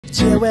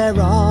till we're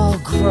all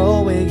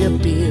growing a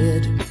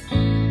beard.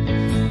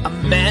 A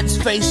man's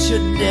face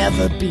should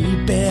never be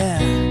bare.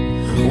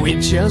 We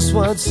just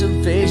want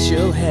some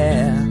facial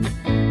hair.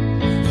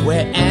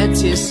 We're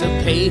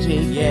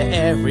anticipating, yeah,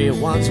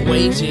 everyone's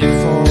waiting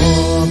for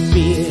a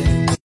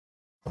beard.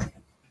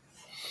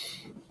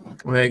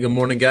 Well, hey, good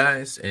morning,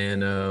 guys,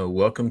 and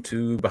welcome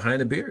to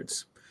Behind the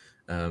Beards.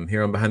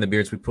 Here on Behind the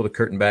Beards, we pull the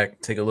curtain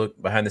back, take a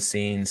look behind the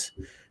scenes,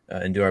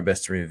 and do our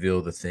best to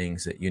reveal the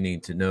things that you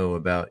need to know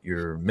about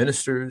your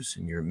ministers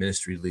and your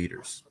ministry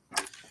leaders.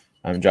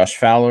 I'm Josh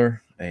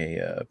Fowler,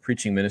 a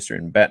preaching minister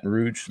in Baton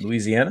Rouge,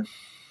 Louisiana.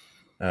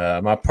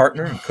 My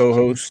partner and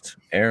co-host,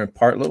 Aaron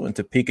Partlow, in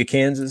Topeka,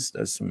 Kansas,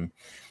 does some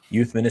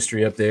youth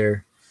ministry up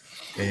there.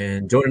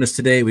 And joining us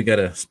today, we got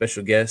a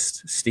special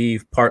guest,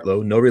 Steve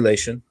Partlow, no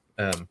relation.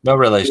 No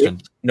relation.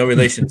 No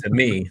relation to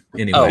me,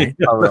 anyway.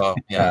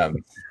 Yeah.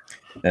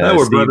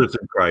 We're brothers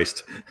in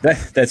Christ.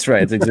 That's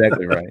right. That's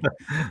exactly right.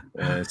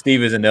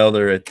 Steve is an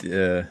elder at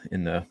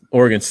in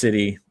Oregon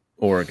City,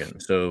 Oregon.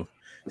 So,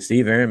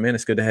 Steve, Aaron, man,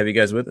 it's good to have you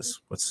guys with us.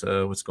 What's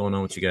going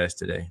on with you guys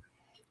today?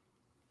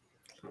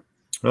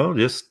 Oh,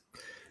 just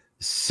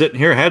sitting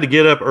here. Had to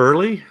get up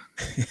early.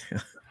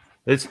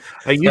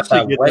 I used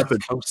to get up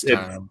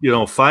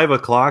at 5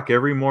 o'clock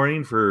every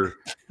morning for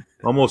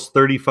almost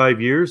 35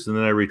 years, and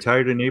then I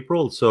retired in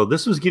April. So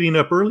this was getting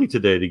up early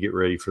today to get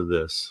ready for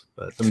this.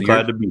 But I'm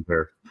glad to be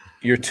here.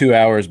 You're 2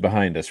 hours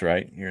behind us,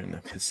 right? You're in the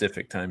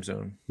Pacific time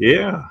zone.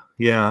 Yeah.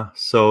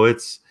 So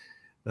it's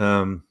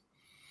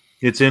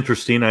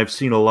interesting. I've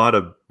seen a lot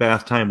of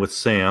bath time with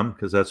Sam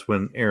because that's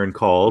when Aaron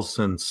calls,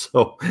 and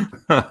so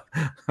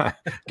I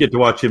get to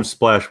watch him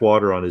splash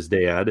water on his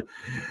dad.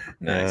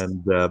 Nice.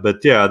 And but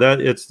yeah,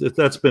 that's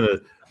been a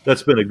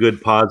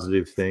good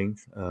positive thing.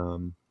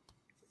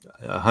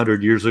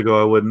 100 years ago,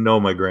 I wouldn't know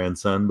my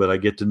grandson, but I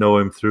get to know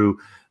him through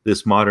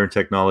this modern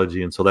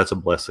technology, and so that's a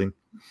blessing.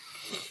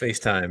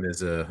 FaceTime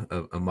is a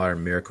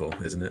modern miracle,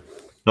 isn't it?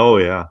 Oh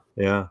yeah.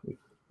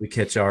 We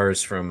catch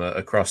ours from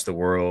across the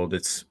world.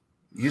 It's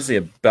usually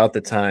about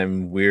the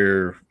time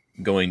we're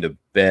going to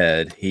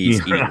bed.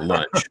 He's eating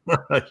lunch.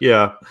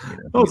 Yeah.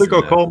 I think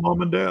I'll call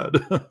mom and dad.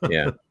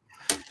 Yeah.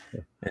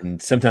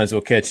 And sometimes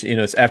we'll catch,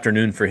 it's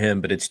afternoon for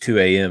him, but it's 2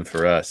 a.m.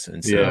 for us.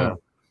 And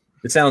so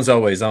it sounds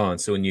always on.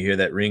 So when you hear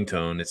that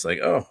ringtone, it's like,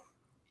 oh,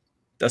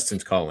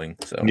 Dustin's calling.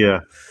 So get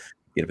up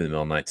in the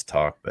middle of the night to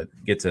talk, but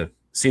get to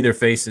see their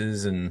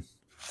faces. And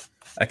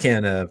I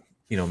can't,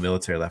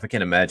 military life, I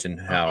can't imagine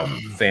how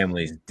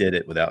families did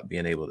it without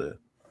being able to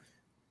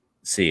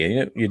see.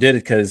 You did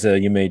it because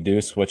you made do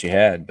with what you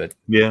had, but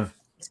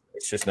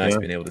it's just nice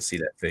being able to see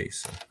that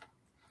face. So.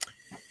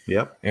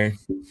 Yep. Aaron,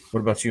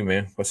 what about you,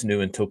 man? What's new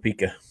in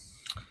Topeka?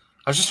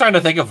 I was just trying to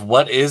think of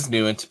what is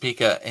new in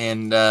Topeka,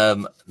 and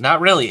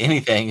not really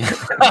anything.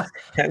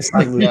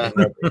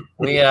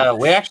 We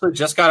actually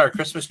just got our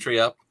Christmas tree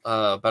up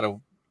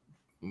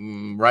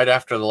right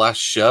after the last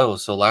show.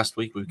 So last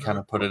week we kind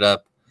of put it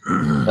up.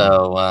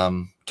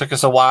 So took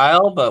us a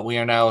while, but we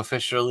are now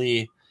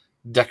officially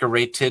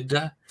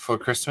decorated for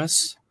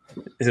Christmas.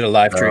 Is it a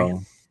live tree?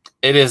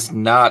 It is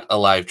not a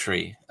live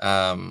tree.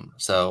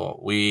 So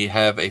we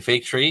have a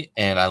fake tree,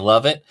 and I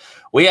love it.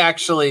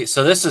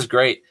 So this is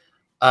great.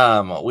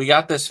 We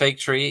got this fake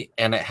tree,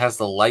 and it has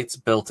the lights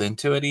built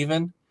into it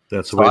even.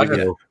 That's the way to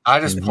go. I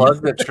just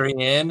plugged the tree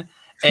in,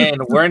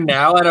 and we're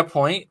now at a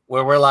point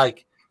where we're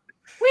like,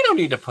 we don't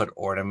need to put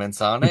ornaments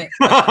on it.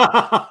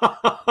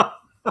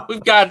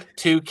 We've got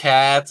 2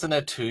 cats and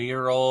a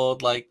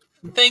 2-year-old. Like,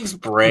 things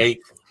break.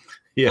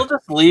 We'll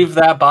just leave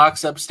that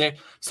box upstairs.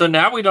 So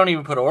now we don't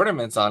even put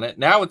ornaments on it.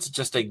 Now it's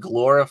just a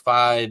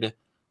glorified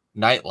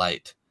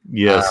nightlight.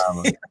 Yes.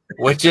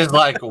 Which is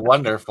like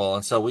wonderful.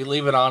 And so we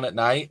leave it on at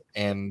night,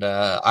 and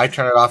I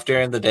turn it off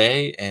during the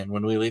day and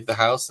when we leave the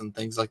house and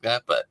things like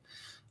that. But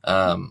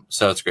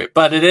so it's great.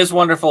 But it is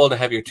wonderful to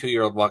have your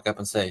 2-year-old walk up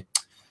and say,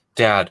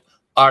 Dad,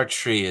 our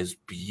tree is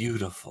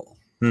beautiful.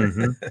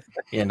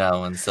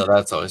 And so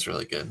that's always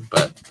really good.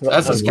 But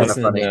that's just kind of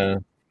funny.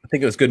 I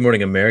think it was Good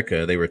Morning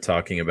America. They were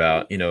talking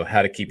about,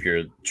 how to keep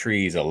your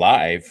trees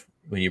alive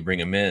when you bring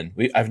them in.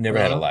 I've never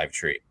had a live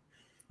tree.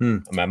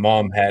 My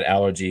mom had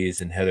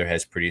allergies, and Heather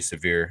has pretty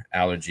severe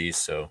allergies.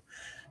 So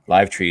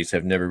live trees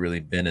have never really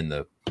been in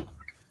the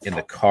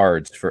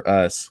cards for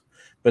us.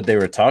 But they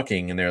were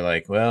talking, and they're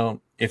like,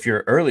 well, if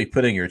you're early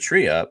putting your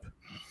tree up,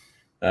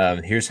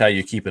 here's how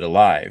you keep it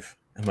alive.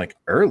 I'm like,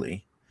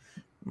 early?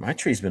 My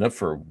tree's been up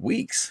for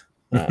weeks.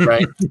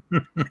 Right.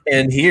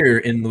 And here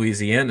in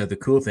Louisiana, the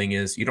cool thing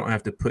is you don't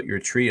have to put your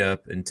tree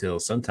up until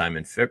sometime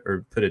in February,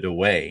 or put it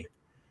away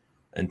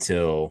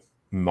until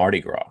Mardi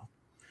Gras,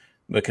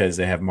 because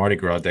they have Mardi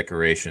Gras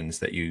decorations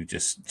that you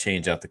just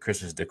change out the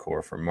Christmas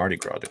decor for Mardi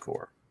Gras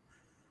decor.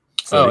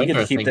 So you get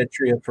to keep that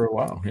tree up for a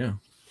while. Yeah.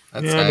 I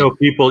know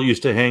people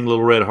used to hang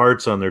little red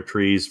hearts on their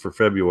trees for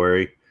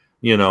February.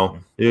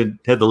 It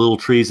had the little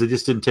trees. They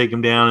just didn't take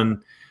them down,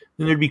 and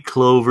then there'd be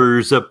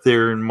clovers up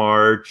there in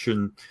March,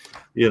 and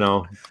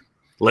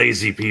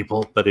lazy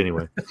people. But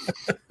anyway.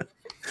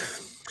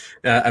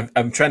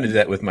 I'm trying to do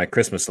that with my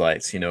Christmas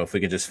lights. If we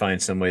could just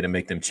find some way to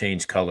make them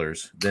change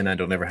colors, then I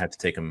don't ever have to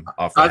take them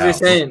off. I was just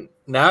saying,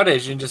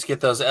 nowadays you can just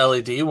get those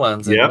LED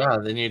ones,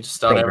 and then you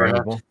just don't ever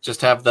have to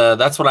just have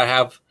that's what I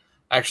have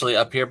actually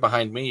up here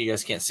behind me. You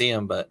guys can't see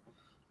them, but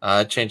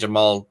I change them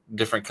all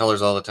different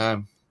colors all the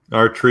time.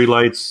 Our tree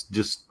lights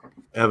just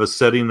have a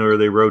setting where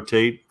they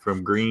rotate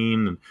from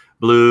green and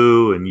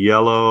blue and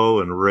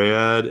yellow and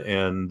red,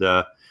 and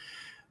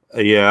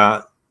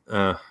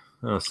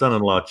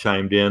son-in-law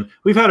chimed in.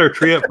 We've had our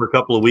tree up for a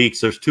couple of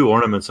weeks. There's 2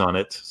 ornaments on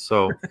it,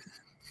 so.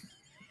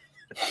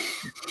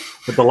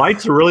 But the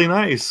lights are really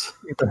nice.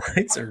 The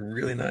lights are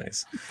really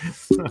nice.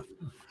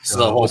 It's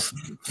the whole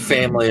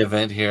family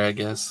event here, I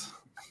guess.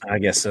 I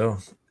guess so.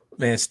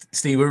 Man,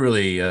 Steve, we're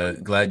really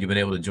glad you've been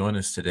able to join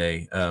us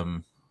today.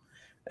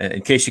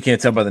 In case you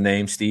can't tell by the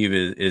name, Steve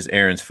is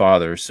Aaron's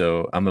father,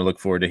 so I'm going to look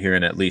forward to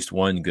hearing at least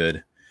one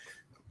good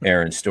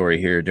Aaron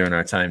story here during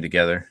our time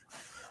together.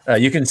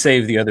 You can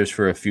save the others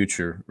for a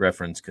future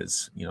reference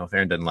because, if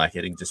Aaron doesn't like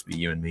it, it can just be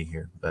you and me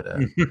here. But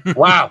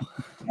wow.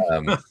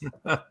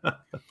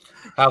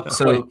 How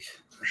quick.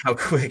 How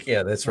quick.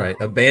 Yeah, that's right.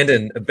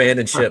 Abandon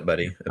ship,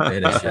 buddy.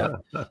 Abandon ship.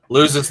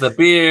 Loses the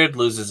beard,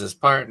 loses his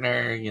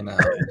partner,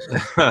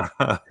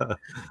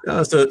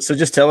 So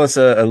just tell us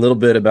a little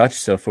bit about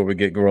yourself before we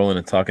get rolling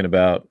and talking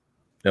about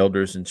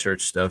elders and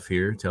church stuff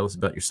here. Tell us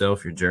about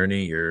yourself, your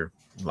journey, your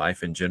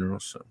life in general.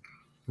 So,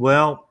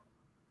 well,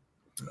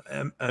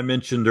 I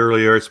mentioned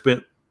earlier, I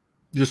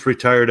just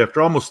retired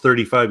after almost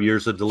 35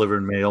 years of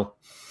delivering mail.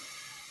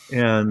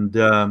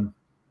 And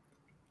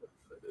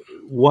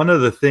one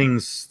of the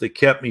things that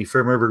kept me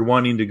from ever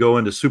wanting to go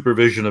into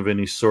supervision of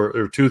any sort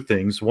are 2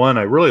 things. One,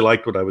 I really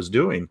liked what I was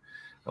doing.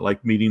 I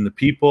liked meeting the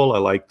people. I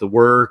liked the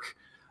work.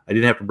 I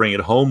didn't have to bring it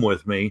home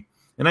with me.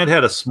 And I'd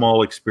had a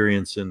small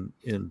experience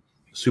in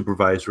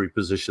supervisory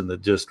position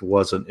that just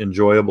wasn't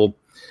enjoyable.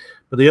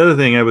 But the other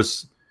thing, I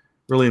was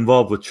really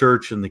involved with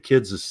church and the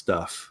kids'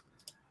 stuff.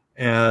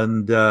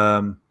 And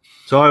so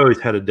I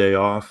always had a day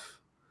off.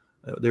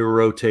 They were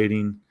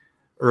rotating.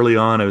 Early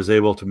on, I was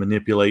able to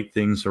manipulate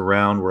things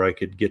around where I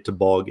could get to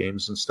ball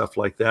games and stuff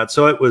like that.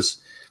 So it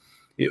was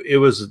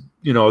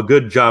a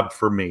good job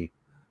for me,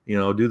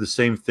 do the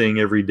same thing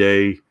every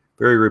day,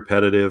 very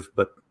repetitive,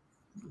 but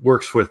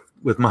works with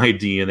my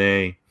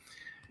DNA.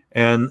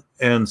 And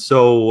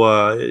so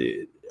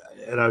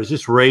I was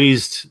just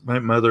raised, my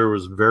mother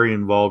was very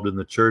involved in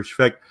the church. In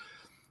fact,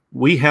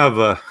 we have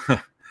a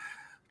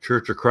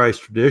Church of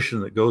Christ tradition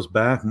that goes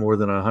back more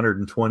than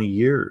 120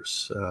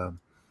 years.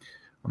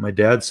 On my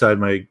dad's side,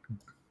 my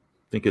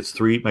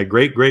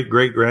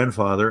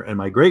great-great-great-grandfather and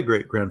my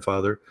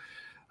great-great-grandfather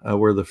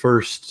were the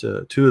first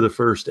 2 of the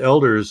first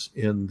elders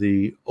in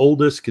the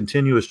oldest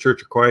continuous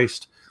Church of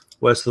Christ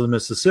west of the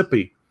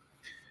Mississippi.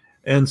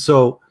 And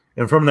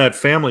from that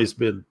family has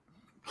been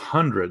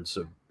hundreds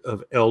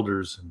of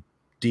elders and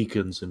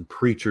deacons and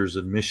preachers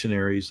and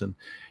missionaries. And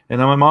on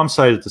my mom's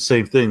side, it's the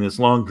same thing, this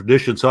long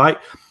tradition. So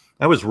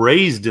I was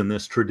raised in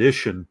this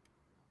tradition.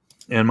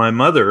 And my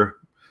mother...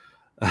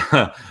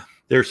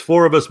 There's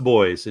 4 of us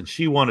boys, and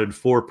she wanted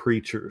 4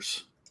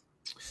 preachers.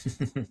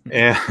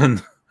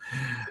 And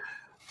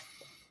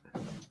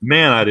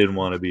man, I didn't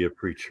want to be a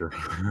preacher.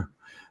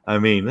 I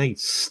mean, they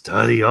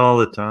study all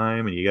the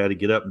time, and you got to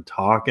get up and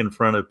talk in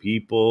front of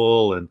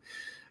people. And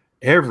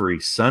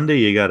every Sunday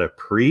you got to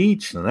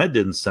preach, and that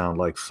didn't sound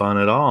like fun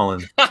at all.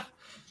 And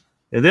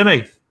and then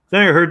I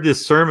heard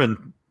this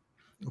sermon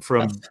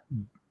from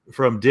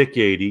Dick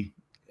Yady,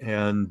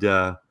 and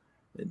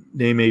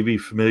name may be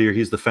familiar.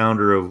 He's the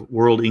founder of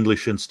World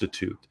English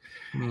Institute.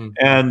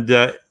 And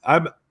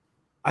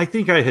I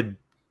think I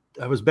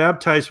was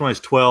baptized when I was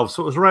 12.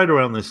 So it was right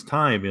around this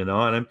time,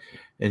 and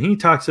he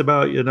talks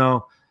about,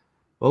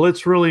 well,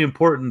 it's really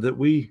important that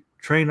we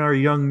train our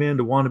young men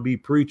to want to be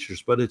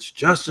preachers, but it's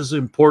just as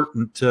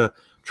important to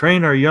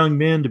train our young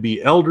men to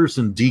be elders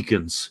and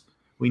deacons.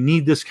 We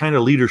need this kind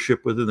of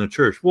leadership within the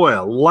church. Boy,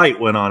 a light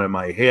went on in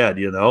my head,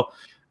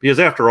 because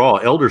after all,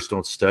 elders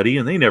don't study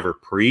and they never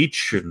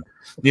preach, and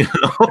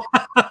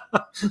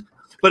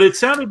but it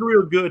sounded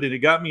real good, and it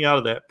got me out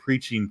of that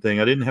preaching thing.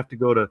 I didn't have to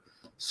go to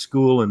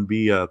school and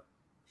be a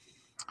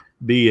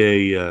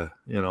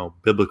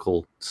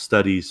biblical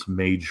studies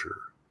major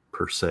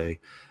per se.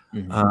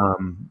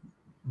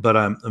 But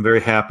I'm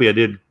very happy. I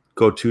did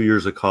go 2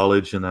 years of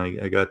college, and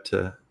I got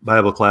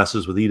Bible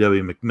classes with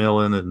E.W.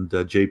 McMillan and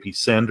J.P.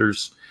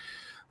 Sanders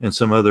and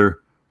some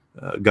other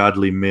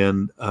godly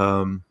men.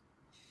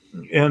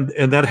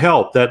 And that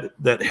helped.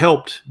 That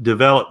helped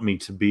develop me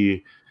to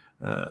be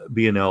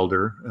an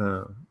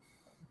elder,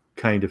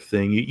 kind of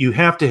thing. You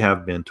have to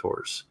have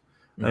mentors.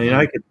 I mean,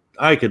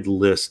 I could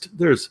list.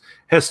 There's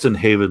Heston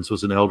Havens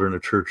was an elder in a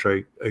church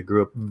I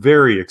grew up,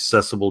 very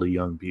accessible to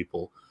young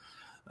people.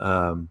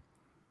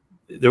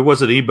 There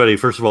wasn't anybody,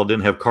 first of all,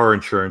 didn't have car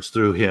insurance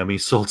through him. He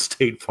sold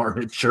State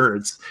Farm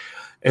insurance,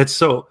 and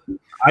so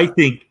I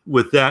think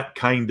with that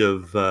kind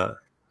of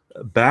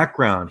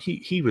background,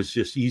 he was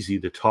just easy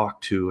to talk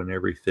to and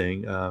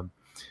everything.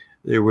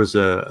 There was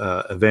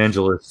a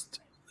evangelist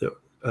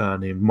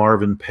named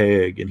Marvin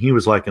Pegg, and he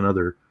was like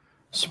another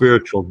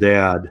spiritual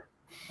dad.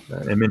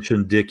 I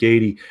mentioned Dick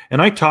 80,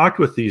 and I talked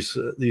with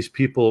these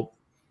people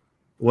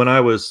when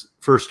I was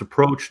first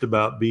approached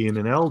about being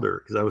an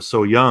elder, because I was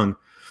so young.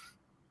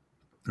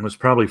 I was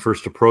probably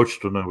first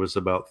approached when I was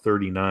about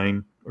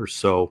 39 or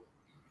so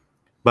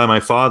by my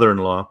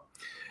father-in-law,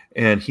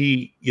 and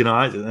he,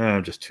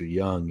 I'm just too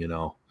young,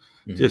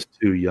 just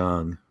too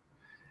young.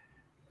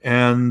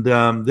 And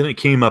then it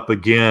came up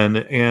again,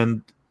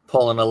 and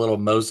pulling a little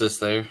Moses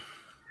there.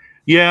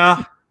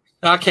 Yeah,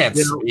 I can't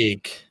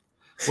speak.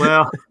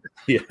 Well,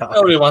 yeah,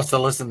 nobody wants to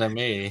listen to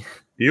me.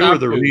 You were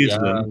the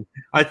reason. Young.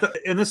 I thought,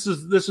 and this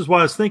is why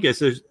I was thinking. I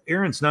said,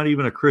 Aaron's not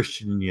even a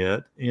Christian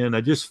yet, and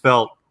I just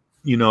felt,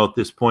 at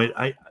this point,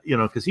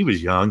 because he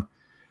was young.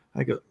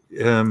 I go,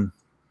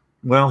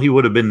 well, he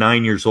would have been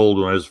 9 years old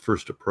when I was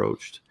first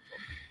approached,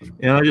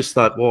 and I just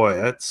thought, boy,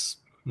 that's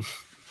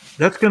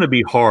going to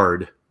be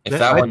hard. If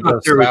that one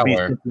goes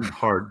sour,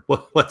 hard.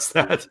 What's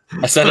that?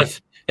 I said,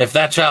 if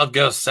that child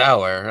goes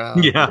sour,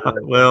 yeah.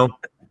 Well,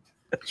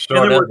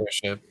 short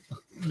eldership.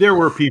 There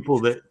were people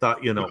that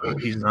thought,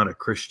 he's not a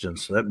Christian,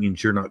 so that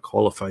means you're not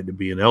qualified to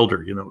be an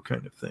elder,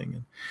 kind of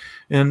thing.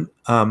 And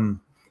I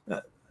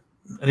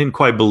didn't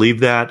quite believe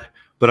that,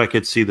 but I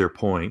could see their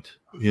point.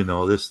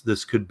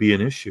 This could be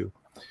an issue.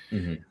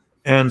 Mm-hmm.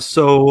 And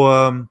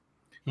so,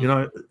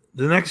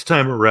 the next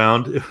time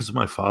around, it was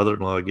my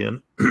father-in-law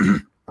again.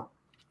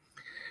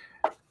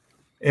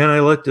 And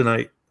I looked and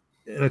I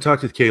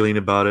talked with Kayleen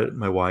about it,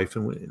 my wife,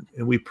 and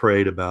we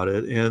prayed about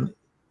it. And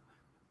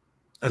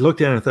I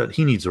looked at it and thought,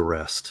 he needs a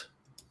rest.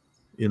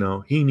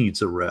 He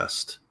needs a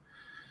rest.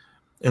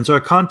 And so I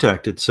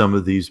contacted some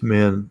of these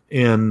men,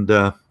 and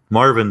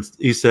Marvin,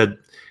 he said,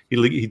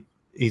 I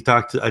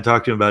talked to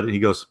him about it. And he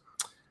goes,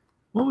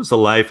 what was the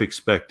life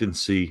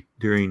expectancy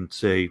during,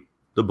 say,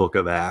 the book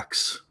of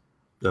Acts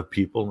of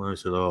people? And I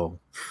said,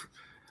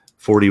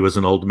 40 was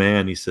an old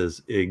man. He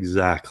says,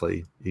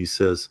 exactly. He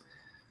says,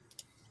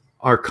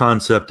 our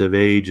concept of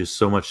age is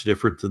so much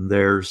different than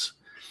theirs.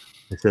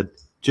 I said,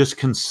 just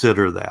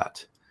consider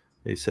that.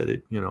 They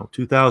said,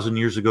 2,000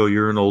 years ago,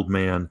 you're an old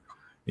man.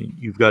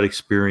 You've got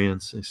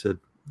experience.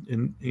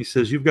 He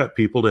says, you've got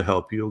people to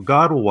help you.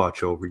 God will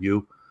watch over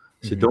you.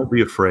 He said, don't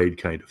be afraid,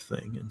 kind of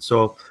thing. And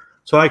so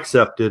I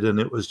accepted, and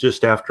it was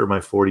just after my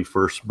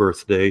 41st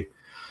birthday.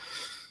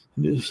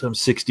 I'm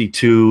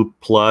 62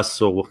 plus,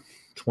 so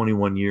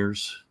 21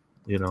 years,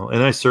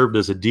 and I served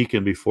as a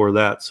deacon before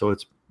that. So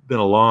it's been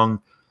a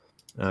long,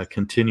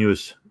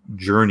 continuous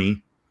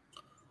journey.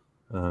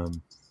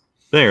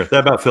 There, that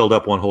about filled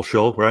up one whole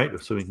show, right?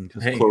 So we can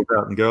just close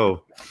out and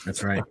go.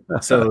 That's right.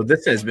 So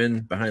this has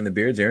been Behind the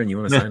Beards. Aaron, you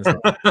want to sign us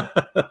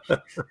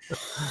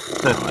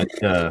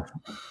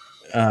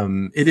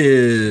off? It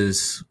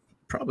is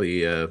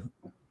probably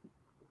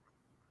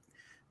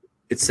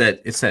it's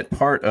that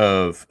part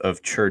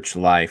of church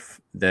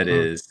life that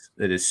is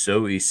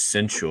so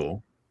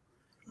essential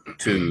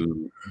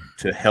to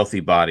healthy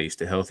bodies,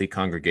 to healthy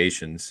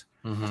congregations.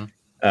 Mm-hmm.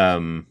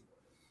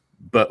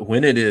 But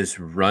when it is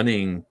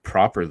running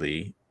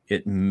properly,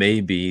 it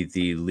may be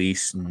the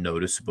least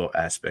noticeable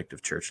aspect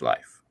of church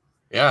life.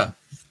 Yeah.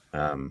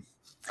 I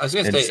was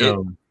going to say,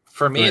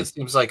 for me, it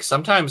seems like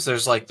sometimes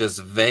there's like this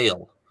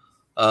veil,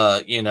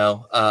 and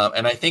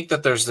I think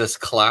that there's this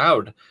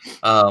cloud.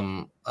 I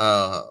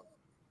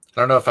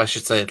don't know if I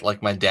should say it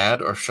like my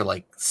dad or should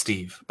like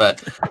Steve,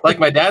 but like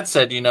my dad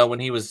said, when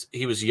he was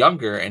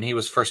younger and he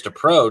was first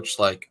approached,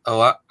 like,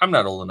 I'm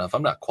not old enough.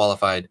 I'm not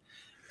qualified.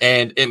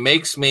 And it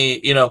makes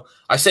me,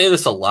 I say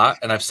this a lot,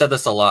 and I've said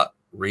this a lot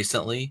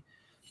recently,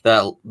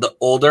 that the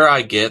older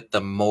I get,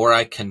 the more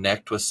I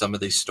connect with some of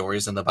these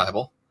stories in the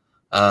Bible.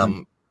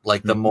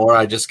 Like the more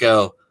I just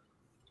go,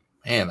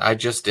 man, I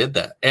just did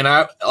that. And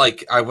I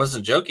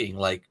wasn't joking.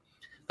 Like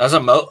that was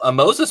a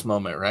Moses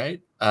moment,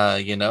 right?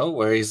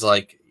 Where he's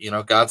like,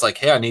 God's like,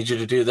 hey, I need you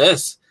to do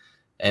this.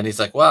 And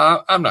he's like,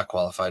 well, I'm not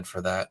qualified for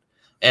that.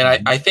 And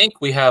I think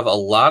we have a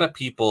lot of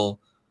people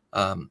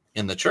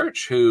in the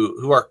church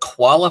who are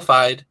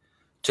qualified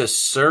to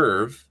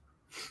serve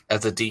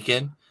as a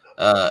deacon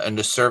and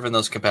to serve in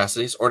those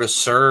capacities or to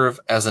serve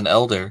as an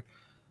elder.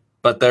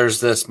 But there's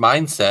this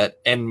mindset,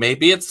 and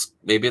maybe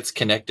it's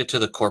connected to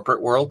the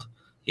corporate world.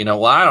 I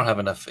don't have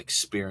enough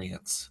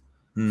experience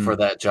for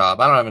that job.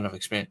 I don't have enough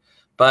experience.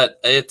 But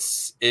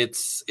it's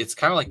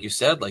kind of like you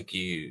said, like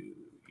you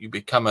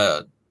become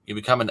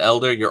an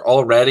elder. You're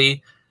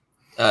already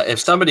if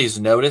somebody's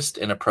noticed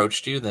and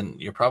approached you, then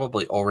you're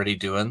probably already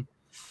doing.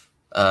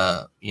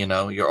 You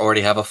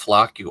already have a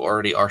flock. You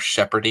already are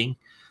shepherding,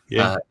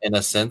 in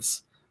a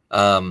sense.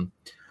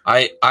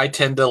 I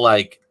tend to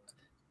like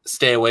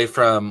stay away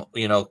from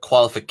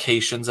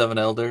qualifications of an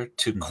elder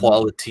to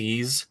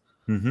qualities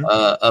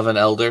of an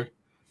elder.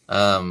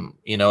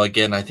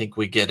 Again, I think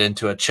we get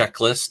into a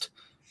checklist,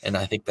 and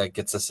I think that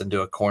gets us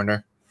into a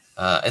corner.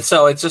 And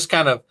so it's just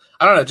kind of,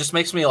 I don't know, it just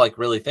makes me like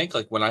really think,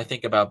 like when I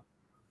think about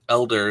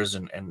elders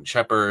and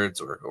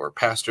shepherds or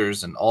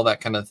pastors and all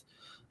that kind of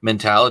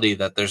mentality,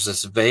 that there's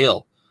this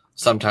veil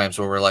sometimes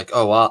where we're like,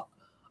 oh, well,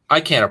 I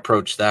can't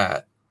approach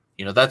that.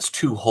 that's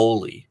too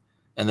holy.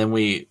 And then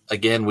we've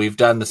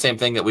done the same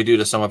thing that we do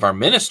to some of our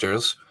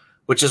ministers,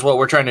 which is what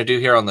we're trying to do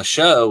here on the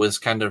show, is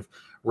kind of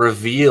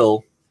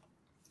reveal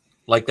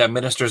like that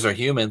ministers are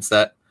humans,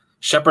 that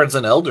shepherds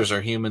and elders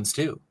are humans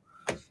too.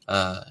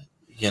 Yeah.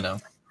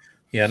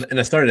 And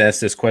I started to ask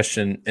this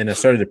question, and I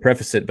started to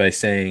preface it by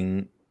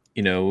saying,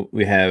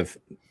 we have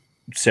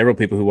several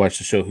people who watch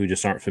the show who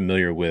just aren't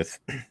familiar with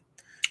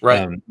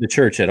the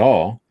church at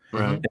all.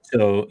 Right. And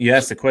so you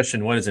ask the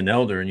question, what is an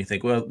elder? And you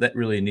think, well, that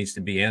really needs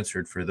to be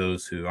answered for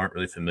those who aren't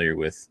really familiar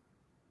with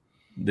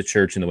the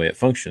church and the way it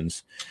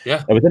functions.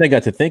 Yeah. But then I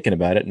got to thinking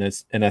about it,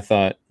 and I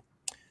thought,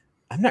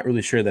 I'm not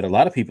really sure that a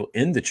lot of people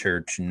in the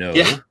church know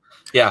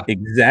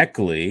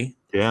exactly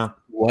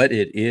what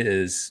it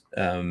is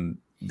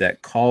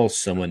that calls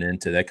someone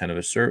into that kind of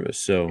a service.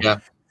 So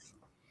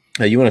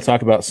you want to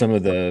talk about some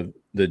of the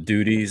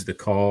duties, the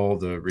call,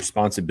 the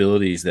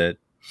responsibilities that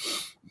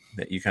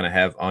you kind of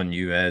have on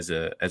you as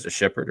a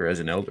shepherd or as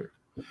an elder?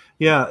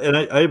 Yeah, and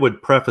I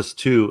would preface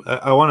too.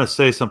 I want to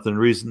say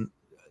something.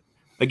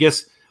 I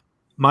guess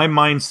my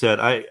mindset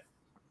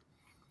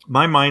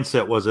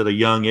was at a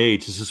young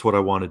age, this is what I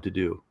wanted to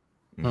do.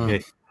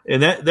 Okay,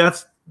 and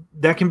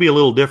that can be a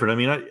little different. I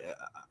mean,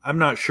 I'm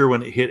not sure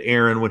when it hit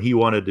Aaron when he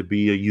wanted to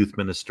be a youth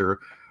minister,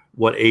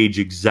 what age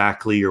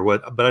exactly or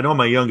what. But I know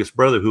my youngest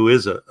brother, who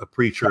is a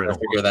preacher in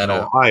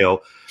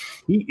Ohio,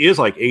 he is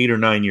like 8 or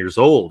 9 years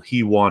old.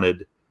 He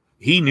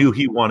knew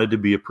he wanted to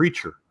be a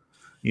preacher,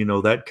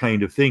 that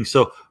kind of thing.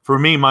 So for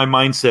me, my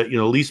mindset,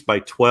 at least by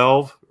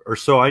 12 or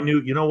so, I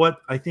knew, what,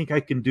 I think I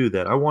can do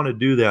that. I want to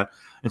do that.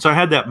 And so I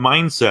had that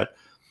mindset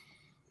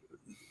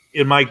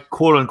in my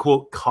quote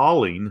unquote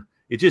calling.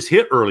 It just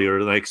hit earlier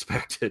than I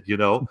expected,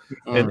 and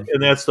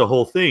that's the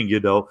whole thing,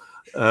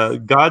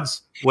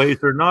 God's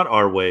ways are not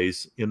our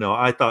ways.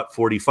 I thought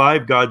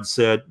 45, God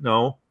said,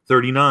 no,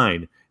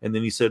 39. And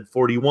then he said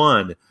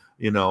 41,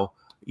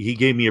 he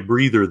gave me a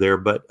breather there,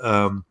 but,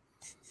 so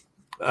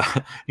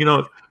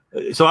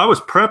I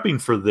was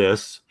prepping for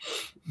this,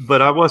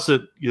 but I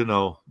wasn't,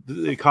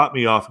 it caught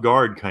me off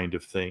guard kind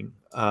of thing.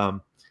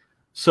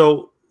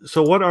 So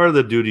what are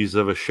the duties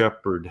of a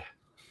shepherd?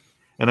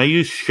 And I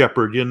use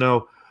shepherd,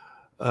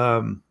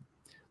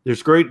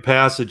 there's great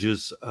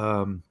passages,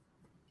 in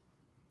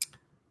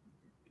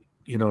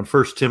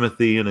 1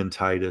 Timothy and in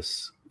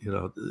Titus,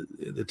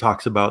 it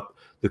talks about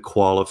the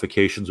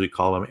qualifications, we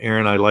call them.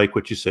 Aaron, I like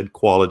what you said,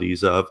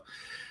 qualities of.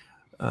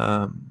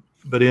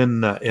 But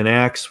in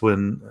Acts,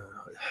 when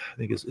I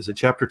think is it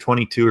chapter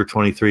 22 or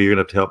 23, you're going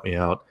to have to help me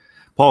out.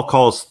 Paul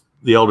calls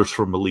the elders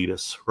from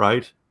Miletus,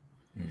 right?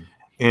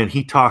 And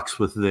he talks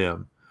with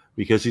them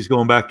because he's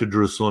going back to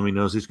Jerusalem. He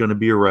knows he's going to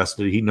be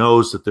arrested. He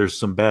knows that there's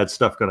some bad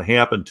stuff going to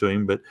happen to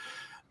him, but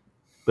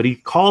he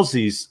calls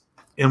these,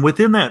 and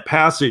within that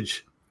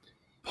passage,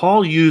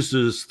 Paul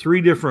uses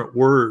 3 different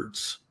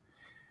words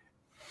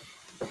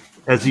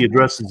as he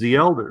addresses the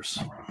elders.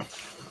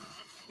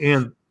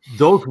 And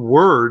those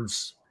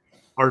words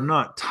are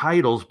not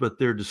titles, but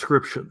they're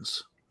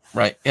descriptions.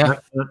 Right. Yeah.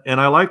 And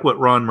I like what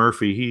Ron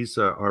Murphy, he's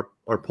our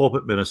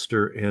pulpit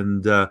minister,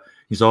 and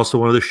he's also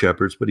one of the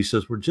shepherds, but he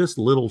says, we're just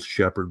little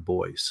shepherd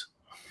boys.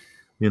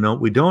 We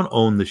don't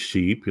own the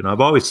sheep.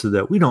 I've always said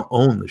that we don't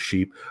own the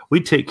sheep. We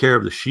take care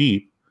of the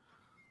sheep,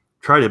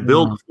 try to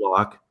build the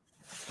flock,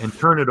 and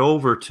turn it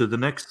over to the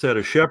next set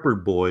of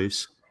shepherd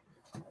boys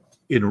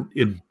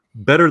in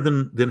better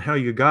than how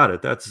you got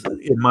it. That's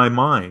in my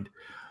mind.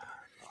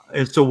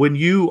 And so when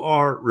you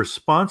are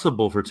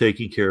responsible for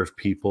taking care of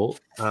people,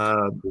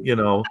 you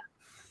don't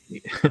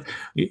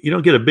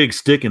get a big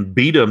stick and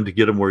beat them to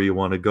get them where you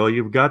want to go.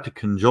 You've got to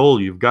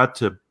cajole. You've got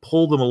to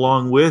pull them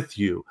along with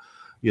you.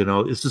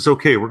 This is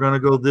okay. We're going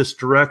to go this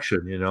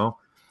direction,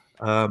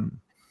 and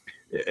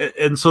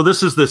so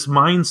this is this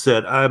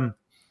mindset.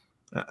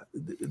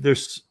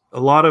 There's a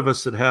lot of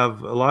us a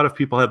lot of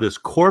people have this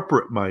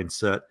corporate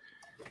mindset.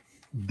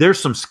 There's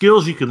some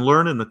skills you can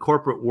learn in the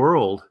corporate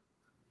world,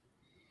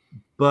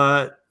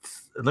 but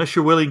unless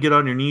you're willing to get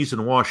on your knees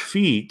and wash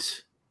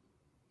feet,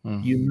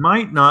 you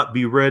might not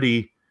be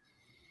ready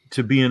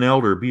to be an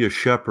elder, be a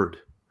shepherd.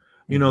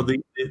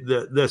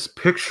 This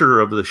picture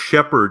of the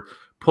shepherd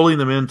pulling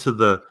them into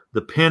the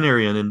pen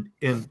area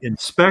and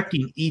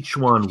inspecting each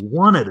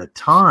one at a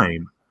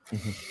time.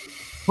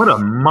 What a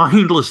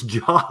mindless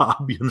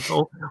job,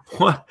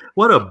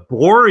 what a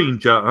boring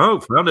job. Oh,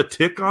 found a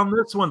tick on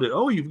this one.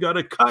 Oh, you've got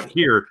a cut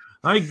here.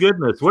 My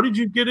goodness, what did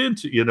you get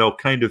into?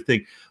 Kind of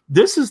thing.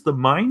 This is the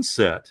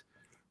mindset,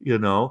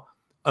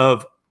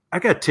 of I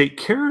got to take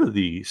care of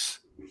these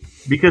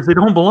because they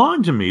don't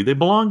belong to me. They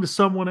belong to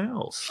someone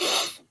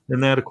else.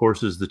 And that, of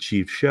course, is the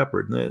chief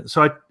shepherd.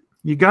 So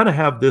you got to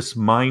have this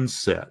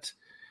mindset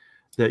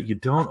that you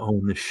don't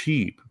own the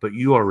sheep, but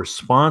you are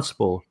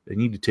responsible and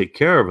need to take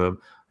care of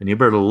them. And you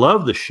better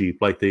love the sheep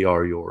like they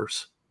are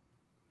yours.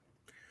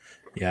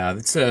 Yeah,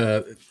 that's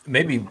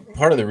maybe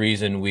part of the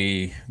reason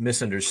we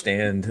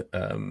misunderstand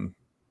kind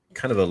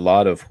of a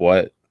lot of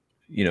what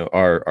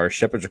our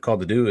shepherds are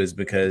called to do is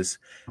because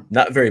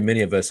not very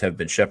many of us have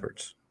been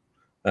shepherds.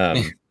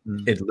 It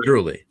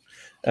literally,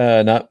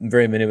 Not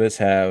very many of us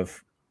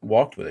have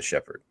walked with a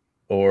shepherd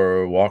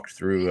or walked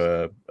through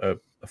a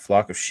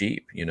flock of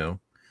sheep, you know.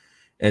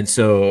 And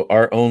so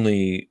our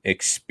only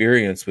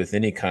experience with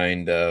any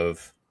kind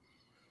of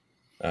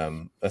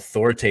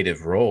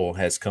authoritative role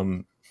has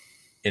come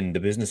in the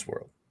business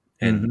world.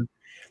 And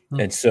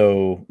and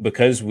so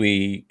because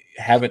we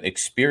haven't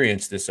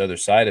experienced this other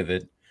side of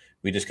it,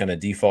 we just kind of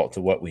default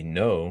to what we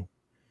know.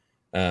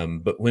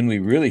 But when we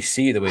really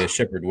see the way a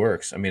shepherd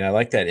works, I mean, I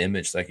like that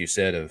image, like you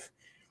said, of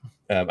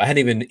I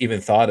hadn't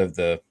even thought of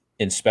the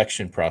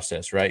inspection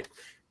process, right?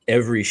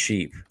 Every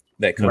sheep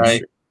that comes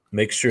through,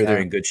 make sure they're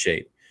in good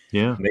shape.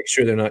 Yeah. Make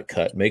sure they're not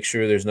cut. Make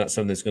sure there's not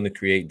something that's going to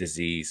create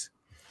disease.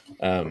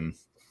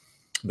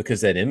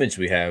 Because that image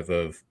we have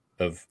of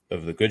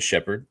the good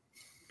shepherd,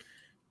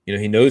 you know,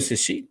 he knows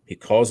his sheep. He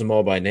calls them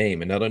all by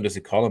name. And not only does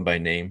he call them by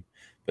name,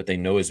 but they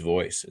know his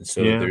voice. And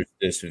so there's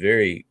this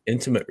very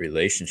intimate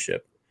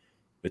relationship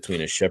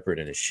between a shepherd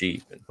and a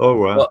sheep. Oh,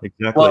 wow. Well,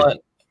 exactly. Well,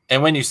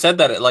 and when you said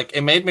that,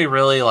 it made me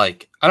really I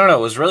don't know,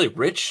 it was really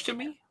rich to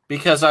me,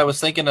 because I was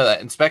thinking of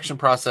that inspection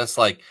process.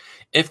 Like,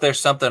 if there's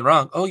something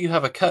wrong, oh, you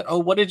have a cut. Oh,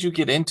 what did you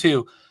get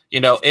into? You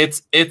know,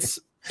 it's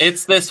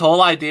this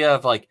whole idea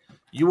of like,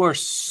 you are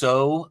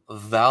so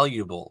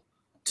valuable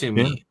to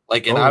me.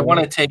 Like, and I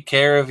want to take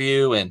care of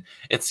you. And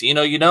it's, you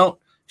know, you don't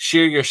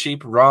shear your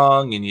sheep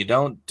wrong, and you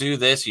don't do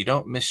this, you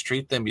don't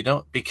mistreat them, you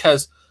don't,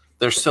 because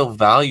they're so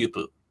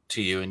valuable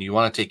to you, and you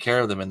want to take care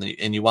of them,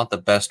 and you want the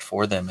best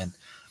for them. And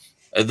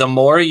the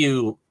more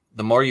you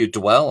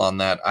dwell on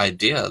that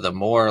idea, the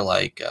more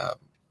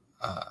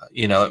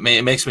you know,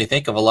 it makes me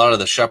think of a lot of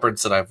the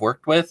shepherds that I've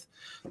worked with,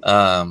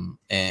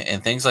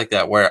 and things like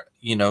that, where,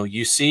 you know,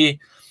 you see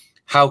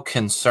how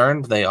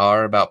concerned they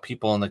are about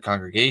people in the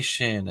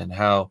congregation, and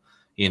how,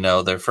 you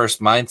know, their first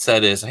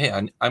mindset is, hey,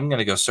 I'm going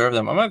to go serve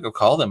them. I'm going to go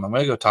call them. I'm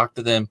going to go talk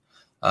to them.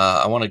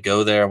 I want to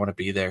go there. I want to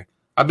be there.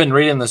 I've been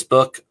reading this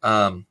book.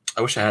 I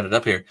wish I had it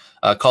up here,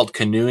 called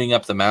Canoeing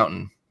Up the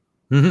Mountain.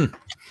 Mm-hmm.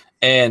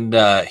 And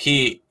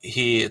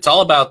it's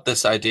all about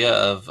this idea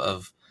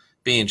of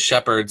being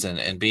shepherds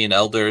and being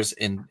elders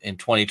in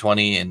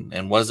 2020,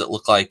 and what does it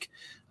look like,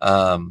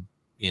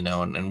 you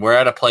know, and we're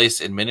at a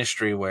place in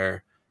ministry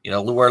where, you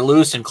know, where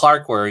Lewis and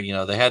Clark were, you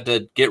know, they had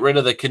to get rid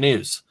of the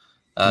canoes,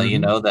 you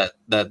know,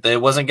 that they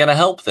wasn't going to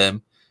help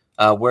them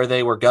where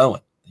they were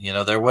going. You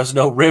know, there was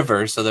no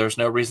river, so there was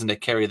no reason to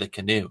carry the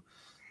canoe.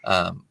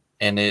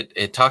 And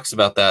it talks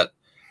about that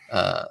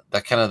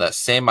kind of that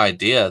same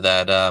idea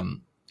that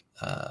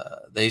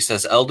they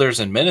says elders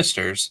and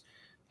ministers,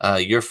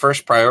 your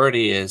first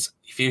priority is,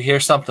 if you hear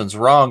something's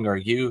wrong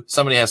or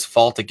somebody has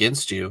fault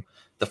against you,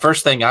 the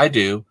first thing I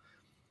do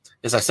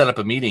is I set up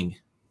a meeting.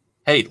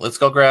 Hey, let's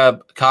go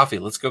grab coffee.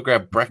 Let's go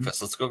grab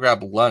breakfast. Let's go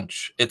grab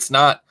lunch. It's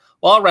not,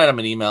 well, I'll write them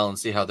an email and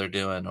see how they're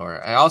doing,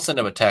 or I'll send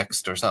them a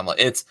text or something.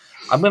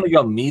 I'm going to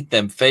go meet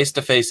them face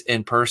to face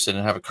in person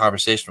and have a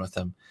conversation with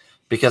them,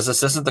 because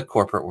this isn't the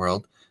corporate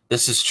world.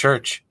 This is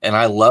church, and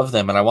I love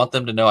them, and I want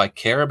them to know I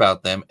care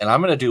about them, and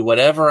I'm going to do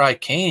whatever I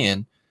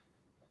can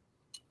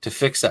to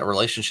fix that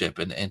relationship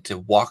and to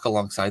walk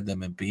alongside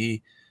them and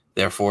be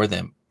there for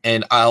them.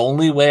 And the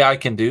only way I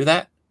can do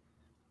that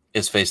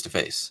is face to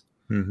face.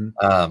 And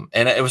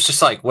it was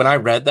just like, when I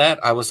read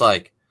that, I was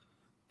like,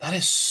 that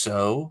is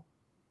so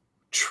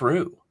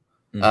true.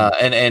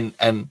 And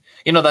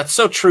you know, that's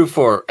so true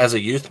for, as a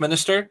youth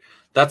minister,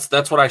 that's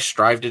what I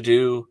strive to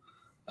do,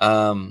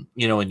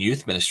 you know, in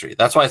youth ministry.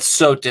 That's why it's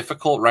so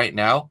difficult right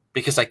now,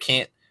 because I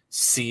can't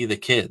see the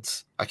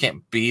kids. I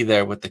can't be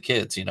there with the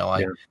kids. You know,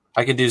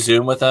 I can do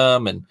Zoom with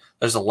them, and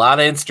there's a lot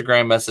of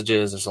Instagram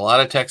messages, there's a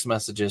lot of text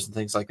messages and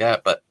things like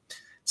that, but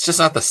it's just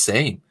not the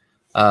same.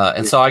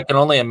 And so I can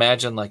only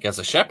imagine, like, as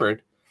a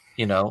shepherd,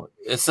 you know,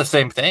 it's the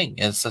same thing.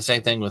 It's the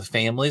same thing with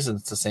families, and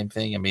it's the same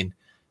thing. I mean,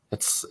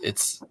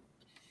 it's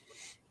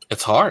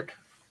hard.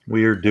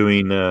 We are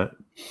doing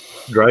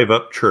Drive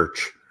Up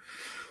Church,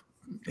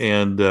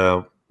 and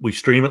we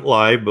stream it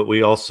live, but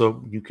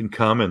you can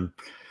come and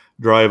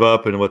drive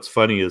up. And what's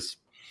funny is,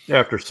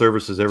 after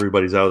services,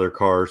 everybody's out of their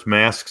cars,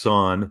 masks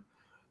on,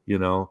 you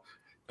know,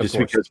 just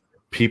because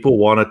people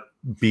want to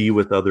be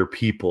with other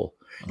people,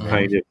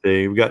 kind of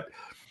thing.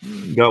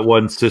 We got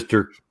one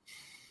sister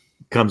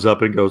comes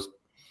up and goes,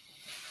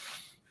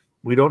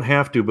 "We don't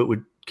have to, but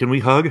can we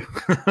hug?"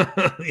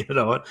 You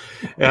know,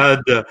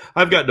 and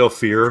I've got no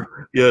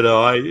fear, you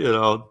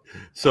know,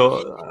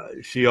 so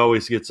she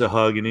always gets a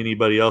hug, and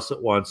anybody else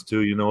that wants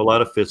to, you know, a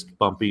lot of fist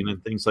bumping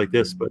and things like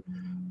this, but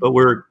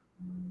we're,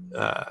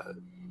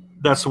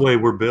 that's the way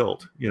we're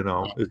built, you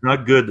know. It's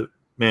not good that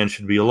man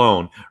should be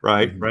alone,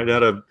 right? Right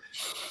out of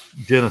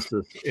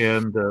Genesis.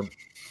 And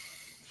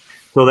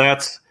so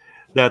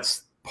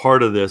that's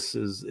part of this,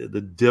 is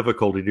the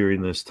difficulty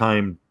during this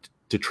time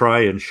to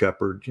try and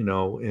shepherd, you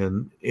know,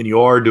 and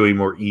you are doing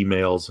more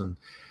emails and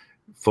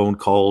phone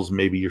calls.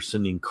 Maybe you're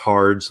sending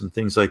cards and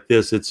things like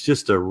this. It's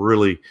just a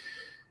really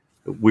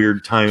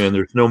weird time, and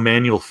there's no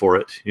manual for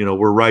it. You know,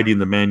 we're writing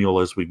the manual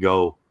as we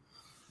go.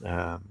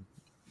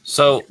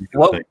 So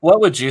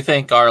what would you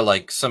think are,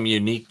 like, some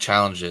unique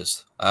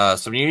challenges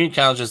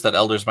that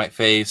elders might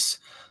face,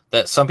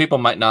 that some people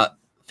might not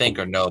think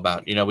or know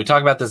about. You know, we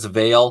talk about this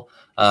veil,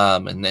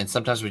 and then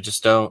sometimes we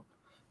just don't.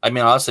 I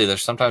mean, honestly,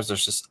 there's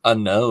just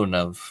unknown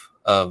of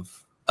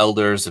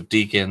elders, of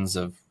deacons,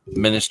 of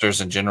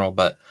ministers in general.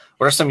 But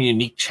what are some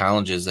unique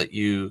challenges that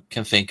you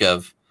can think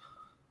of?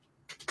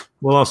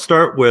 Well, I'll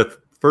start with,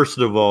 first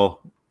of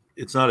all,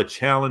 it's not a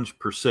challenge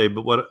per se,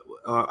 but what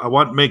I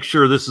want to make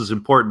sure this is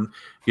important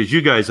because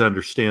you guys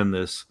understand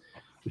this,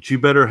 but you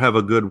better have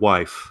a good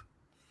wife.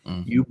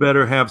 Mm-hmm. You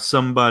better have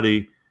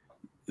somebody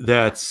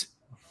that's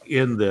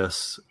in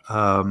this.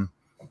 My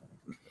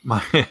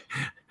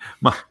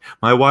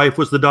wife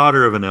was the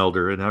daughter of an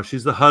elder, and now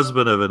she's the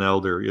husband of an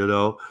elder, you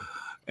know,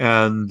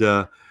 and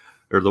or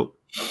the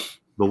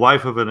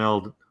wife of an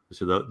elder.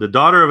 So the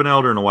daughter of an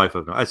elder and the wife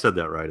of an elder. I said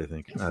that right, I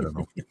think. I don't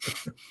know.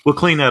 We'll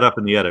clean that up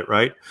in the edit,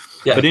 right?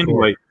 Yeah, but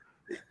anyway,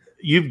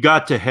 you've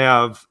got to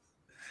have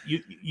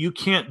you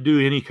can't do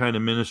any kind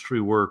of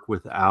ministry work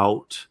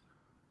without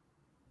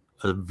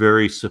a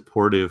very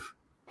supportive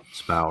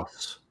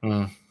spouse.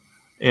 Mm.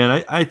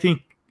 And I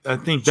think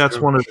that's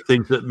one of the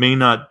things that may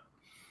not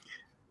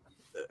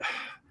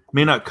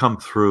come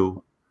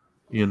through,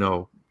 you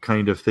know,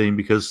 kind of thing,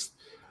 because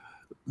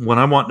when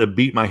I'm wanting to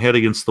beat my head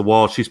against the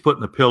wall, she's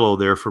putting a pillow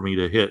there for me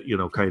to hit, you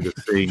know, kind of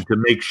thing, to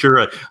make sure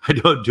I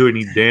don't do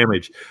any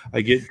damage.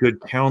 I get good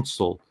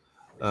counsel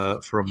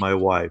from my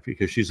wife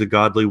because she's a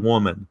godly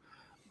woman,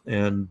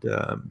 and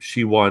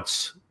she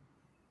wants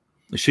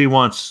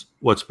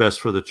what's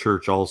best for the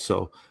church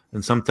also.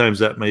 And sometimes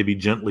that may be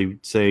gently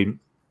saying,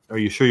 "Are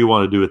you sure you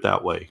want to do it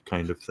that way?"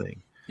 kind of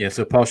thing. Yeah,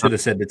 so Paul should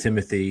have said to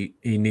Timothy,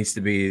 he needs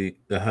to be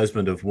the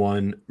husband of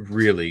one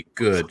really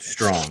good,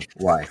 strong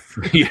wife.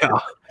 Yeah.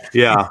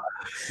 And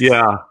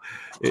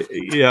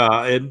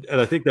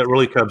I think that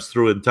really comes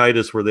through in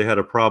Titus, where they had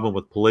a problem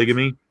with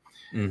polygamy,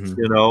 mm-hmm.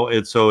 you know.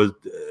 And so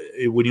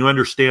when you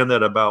understand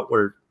that about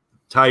where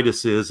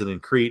Titus is and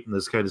in Crete and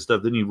this kind of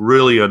stuff, then you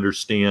really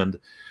understand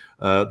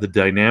the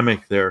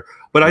dynamic there.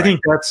 But right. I think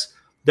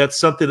that's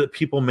something that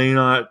people may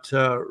not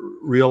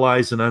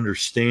realize and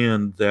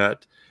understand,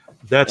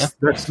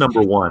 that's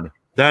number one.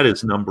 That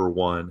is number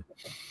one.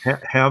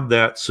 Have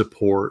that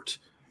support.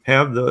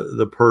 Have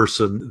the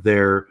person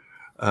there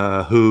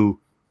who,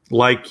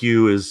 like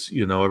you, is,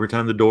 you know, every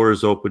time the door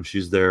is open,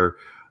 she's there,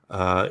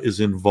 is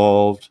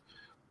involved.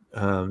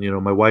 You know,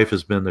 my wife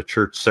has been the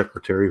church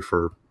secretary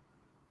for,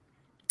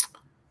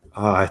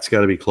 it's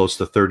got to be close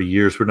to 30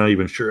 years. We're not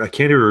even sure. I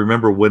can't even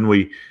remember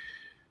when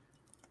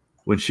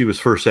she was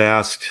first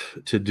asked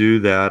to do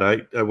that.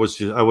 I was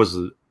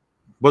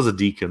a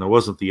deacon. I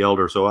wasn't the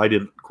elder, so I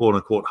didn't, quote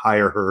unquote,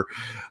 hire her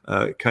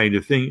kind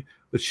of thing.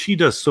 But she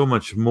does so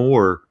much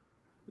more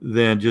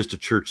than just a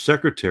church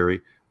secretary.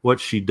 What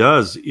she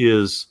does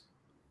is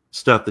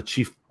stuff that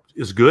she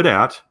is good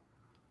at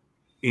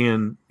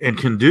and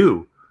can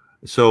do.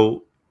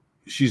 So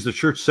she's the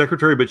church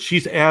secretary, but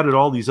she's added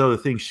all these other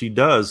things she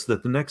does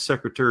that the next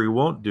secretary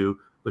won't do,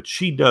 but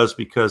she does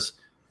because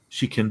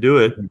she can do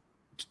it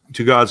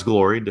to God's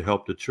glory and to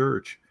help the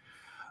church.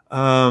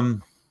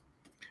 Some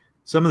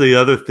of the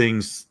other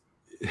things,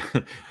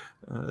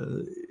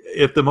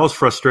 if the most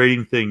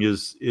frustrating thing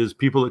is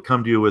people that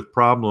come to you with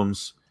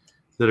problems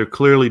that are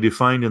clearly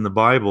defined in the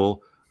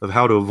Bible of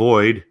how to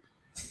avoid,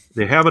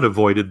 they haven't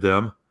avoided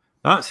them.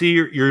 See,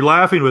 you're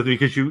laughing with me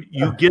because you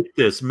get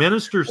this.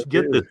 Ministers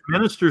get this.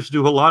 Ministers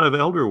do a lot of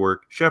elder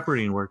work,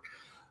 shepherding work,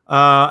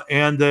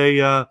 and they,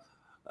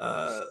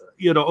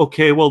 you know,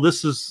 okay, well,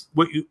 this is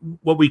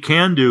what we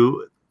can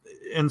do,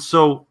 and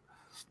so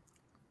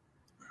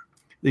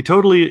they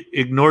totally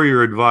ignore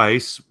your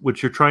advice,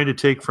 which you're trying to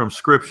take from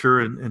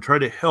Scripture, and try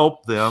to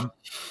help them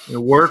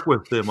and work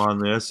with them on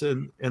this,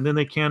 and then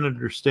they can't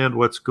understand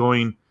why it's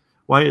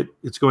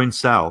going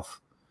south.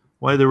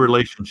 Why their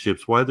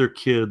relationships, why their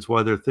kids,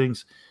 why their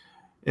things.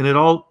 And it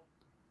all,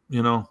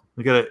 you know,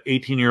 we got an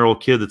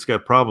 18-year-old kid that's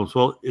got problems.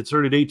 Well, it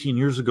started 18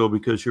 years ago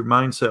because your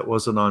mindset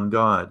wasn't on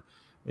God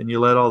and you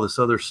let all this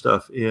other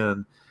stuff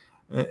in.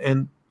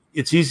 And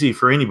it's easy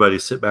for anybody to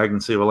sit back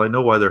and say, well, I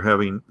know why they're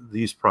having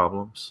these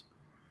problems.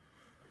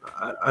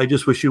 I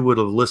just wish you would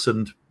have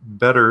listened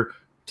better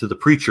to the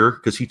preacher,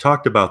 because he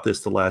talked about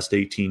this the last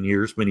 18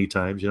 years many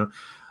times, you know.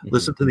 Mm-hmm.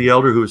 Listen to the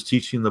elder who was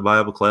teaching the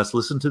Bible class.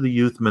 Listen to the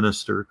youth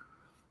minister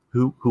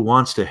who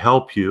wants to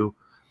help you,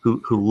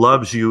 who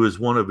loves you as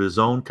one of his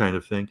own kind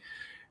of thing.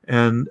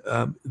 And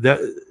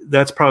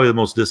that's probably the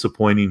most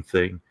disappointing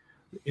thing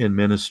in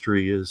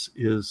ministry is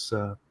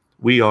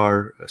we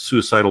are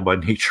suicidal by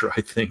nature,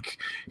 I think,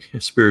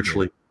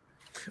 spiritually.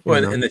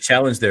 Well, and the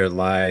challenge there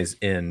lies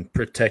in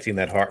protecting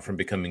that heart from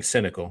becoming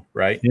cynical,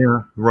 right?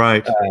 Yeah,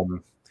 right.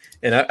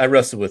 And I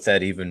wrestle with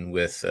that even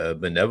with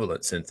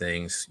benevolence and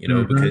things, you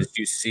know, mm-hmm. because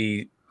you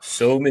see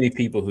so many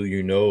people who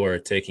you know are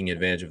taking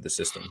advantage of the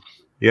system.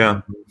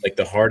 Yeah. Like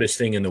the hardest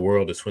thing in the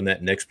world is when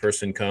that next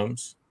person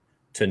comes,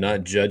 to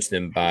not judge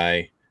them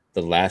by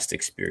the last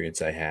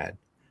experience I had,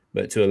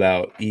 but to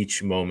allow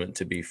each moment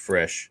to be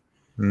fresh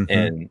mm-hmm.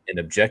 and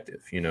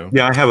objective, you know?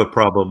 Yeah, I have a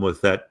problem with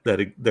that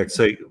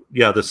say,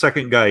 yeah, the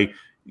second guy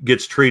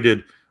gets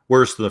treated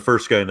worse than the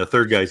first guy, and the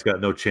third guy's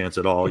got no chance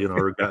at all,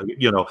 or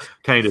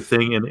kind of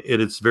thing. And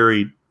it's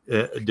very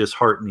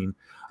disheartening.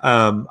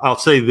 I'll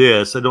say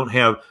this: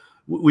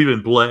 we've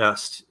been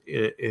blessed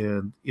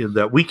in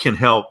that we can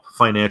help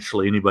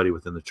financially anybody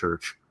within the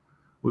church.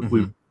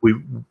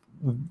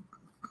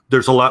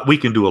 There's a lot we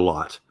can do. A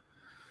lot.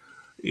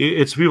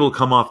 It's people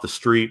come off the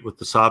street with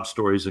the sob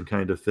stories and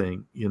kind of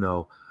thing,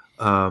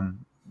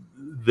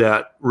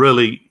 that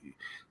really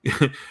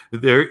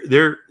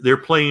they're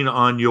playing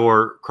on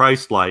your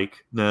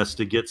Christ-likeness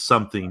to get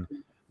something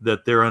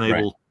that they're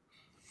unable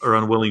or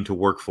unwilling to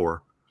work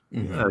for,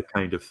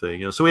 kind of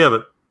thing. So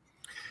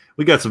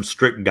we got some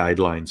strict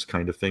guidelines,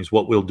 kind of things,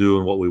 what we'll do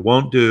and what we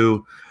won't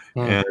do,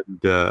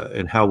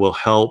 and how we'll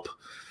help,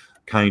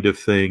 kind of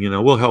thing.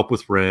 We'll help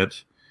with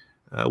rent.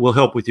 We'll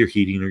help with your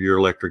heating or your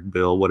electric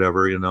bill,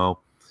 whatever,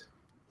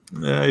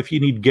 if you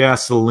need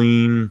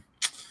gasoline,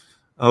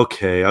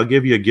 okay, I'll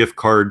give you a gift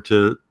card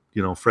to,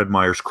 Fred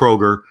Meyer's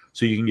Kroger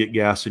so you can get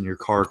gas in your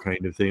car,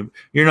 kind of thing.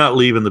 You're not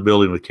leaving the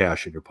building with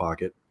cash in your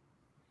pocket.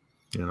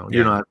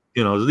 You're not,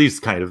 these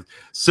kind of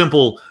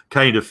simple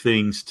kind of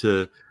things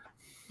to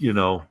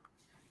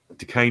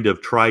kind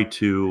of try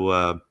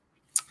to,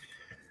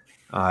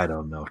 I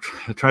don't know,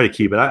 try to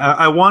keep it.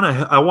 I want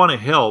to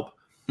help.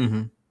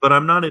 But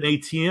I'm not an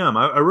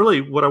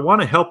ATM. What I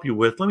want to help you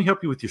with, let me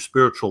help you with your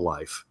spiritual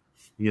life.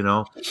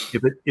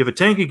 If a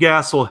tank of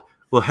gas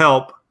will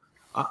help,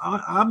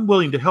 I'm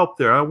willing to help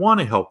there. I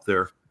want to help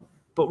there.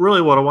 But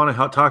really what I want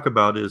to talk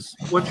about is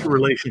what's your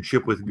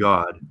relationship with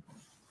God?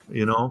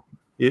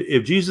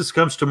 If Jesus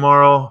comes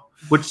tomorrow,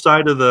 which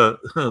side of the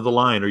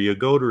line are you, a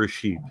goat or a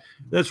sheep?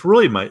 That's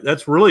really my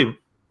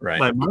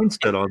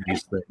mindset on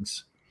these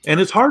things. And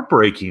it's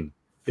heartbreaking.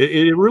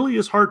 It really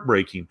is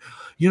heartbreaking.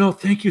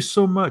 Thank you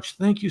so much.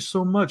 Thank you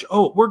so much.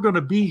 Oh, we're going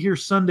to be here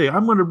Sunday.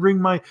 I'm going to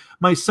bring my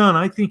son.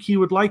 I think he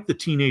would like the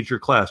teenager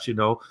class,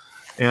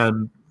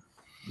 and.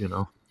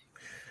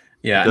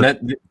 Yeah,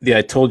 and the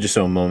I told you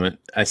so moment,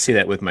 I see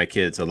that with my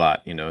kids a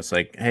lot. It's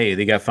like, hey,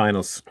 they got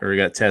finals or we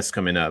got tests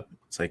coming up.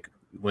 It's like,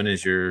 when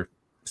is your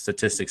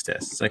statistics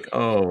test? It's like,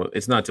 oh,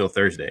 it's not till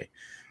Thursday.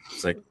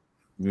 It's like,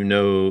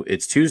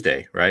 it's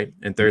Tuesday, right?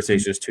 And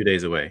Thursday's just 2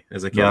 days away. I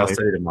was like, yeah, I'll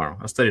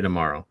study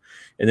tomorrow.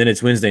 And then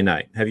it's Wednesday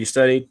night. Have you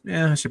studied?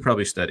 Yeah, I should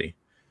probably study.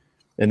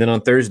 And then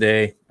on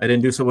Thursday, I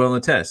didn't do so well on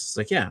the test. It's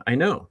like, yeah, I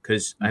know,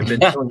 because I've been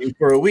telling you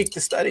for a week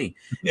to study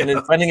and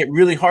then finding it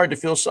really hard to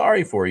feel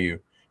sorry for you.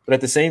 But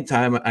at the same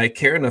time, I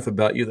care enough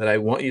about you that I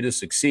want you to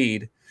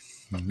succeed.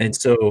 And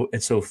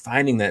so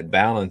finding that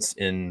balance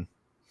in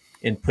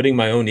putting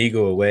my own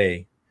ego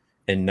away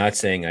and not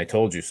saying I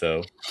told you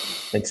so,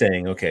 and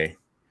saying, okay,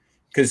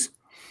 because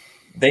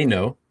they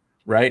know,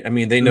 right? I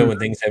mean, they know when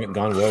things haven't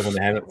gone well, when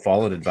they haven't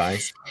followed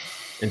advice.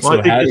 And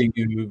so how do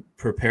you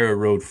prepare a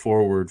road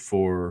forward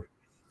for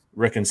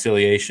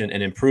reconciliation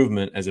and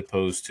improvement as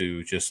opposed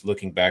to just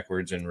looking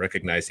backwards and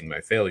recognizing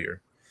my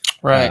failure?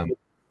 Right.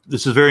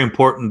 This is very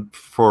important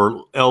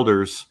for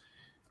elders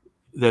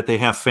that they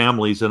have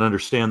families that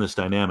understand this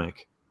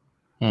dynamic,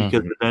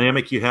 because the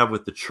dynamic you have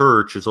with the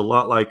church is a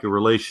lot like a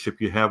relationship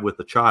you have with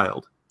a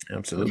child.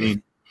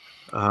 Absolutely.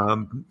 I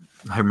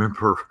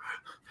remember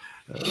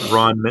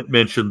Ron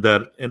mentioned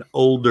that an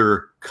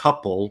older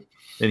couple,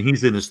 and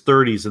he's in his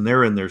 30s and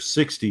they're in their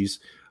 60s,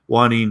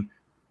 wanting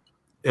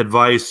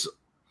advice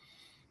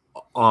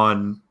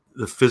on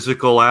the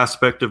physical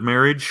aspect of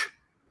marriage.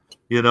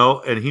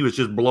 And he was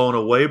just blown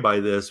away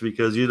by this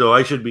because,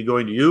 I should be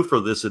going to you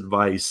for this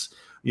advice,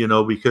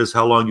 because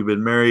how long you've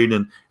been married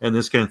and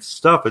this kind of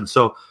stuff. And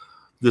so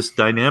this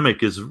dynamic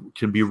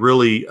can be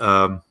really,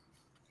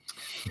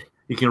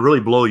 it can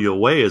really blow you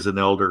away as an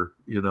elder,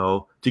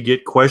 to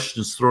get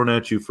questions thrown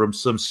at you from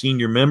some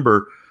senior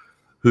member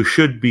who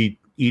should be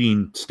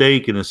eating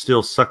steak and is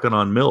still sucking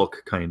on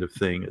milk, kind of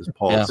thing, as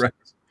Paul says.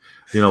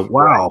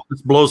 Wow,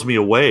 this blows me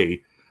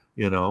away,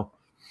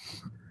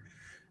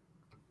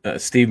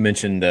 Steve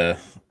mentioned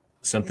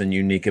something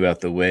unique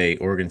about the way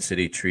Oregon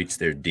City treats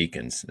their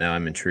deacons. Now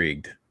I'm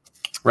intrigued.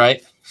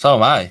 Right. So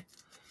am I.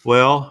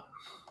 Well,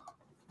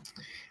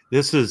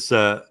 this is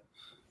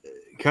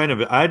kind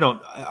of,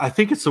 I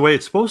think it's the way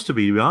it's supposed to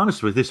be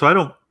honest with you. So I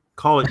don't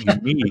call it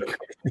unique.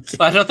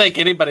 I don't think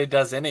anybody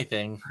does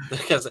anything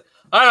because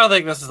I don't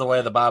think this is the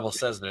way the Bible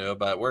says to,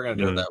 but we're going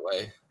to do it that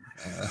way.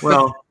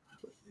 Well,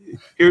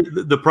 here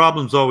the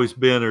problem's always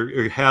been,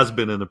 or has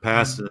been in the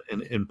past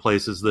in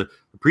places, the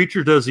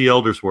preacher does the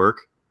elders'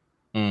 work,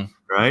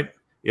 right?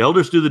 The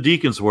elders do the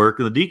deacons' work,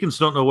 and the deacons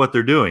don't know what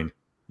they're doing,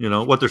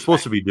 what they're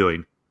supposed to be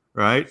doing,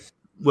 right?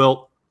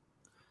 Well,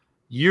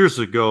 years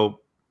ago,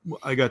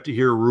 I got to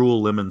hear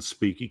Ruel Lemons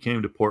speak. He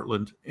came to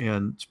Portland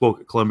and spoke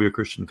at Columbia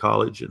Christian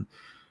College,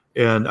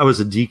 and I was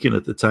a deacon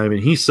at the time,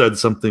 and he said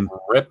something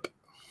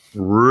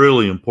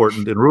really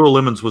important. And Ruel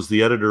Lemons was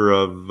the editor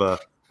of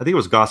I think it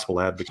was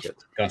Gospel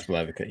Advocate. Gospel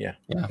Advocate, yeah.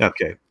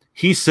 Okay.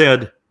 He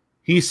said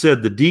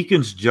the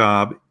deacon's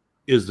job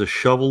is to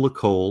shovel the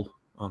coal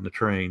on the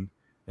train,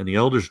 and the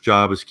elder's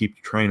job is to keep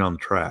the train on the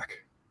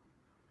track.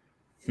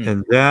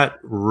 And that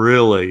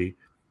really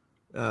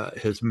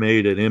has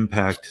made an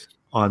impact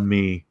on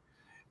me.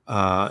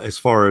 as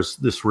far as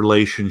this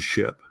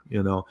relationship.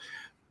 You know,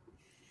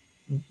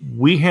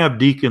 we have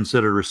deacons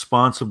that are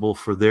responsible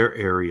for their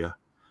area.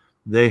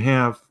 They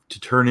have to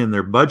turn in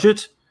their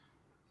budget.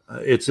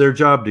 It's their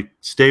job to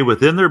stay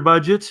within their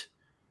budget.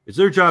 It's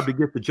their job to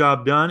get the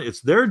job done.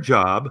 It's their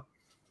job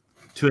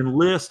to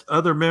enlist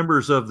other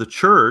members of the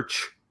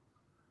church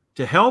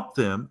to help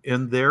them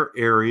in their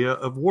area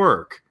of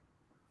work.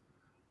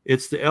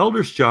 It's the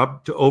elder's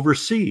job to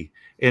oversee.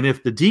 And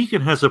if the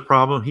deacon has a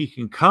problem, he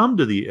can come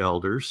to the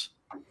elders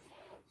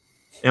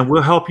and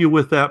we'll help you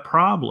with that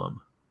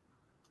problem.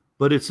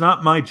 But it's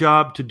not my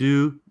job to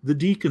do the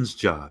deacon's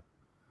job.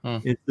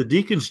 It's the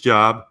deacon's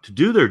job to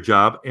do their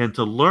job and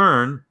to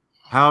learn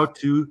how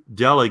to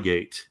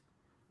delegate,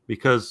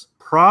 because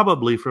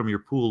probably from your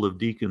pool of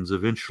deacons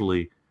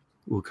eventually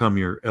will come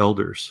your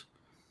elders.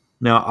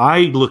 Now,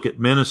 I look at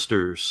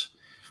ministers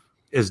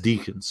as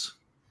deacons.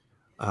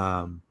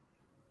 The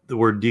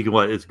word deacon,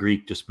 what it's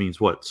Greek, just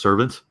means what?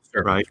 Servant,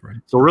 right?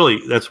 So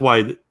really, that's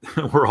why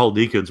we're all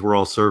deacons. We're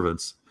all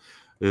servants.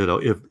 You know,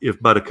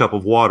 if but a cup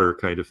of water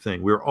kind of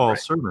thing. We're all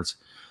servants.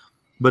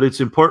 But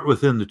it's important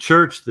within the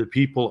church that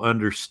people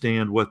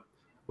understand what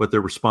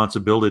their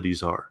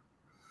responsibilities are.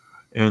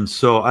 And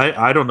so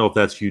I don't know if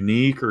that's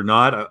unique or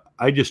not.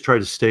 I just try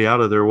to stay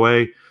out of their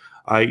way.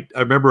 I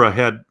remember I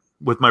had,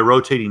 with my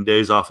rotating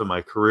days off in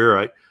my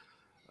career,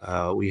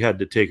 we had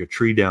to take a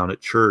tree down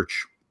at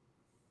church,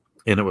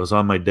 and it was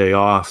on my day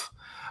off.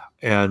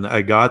 And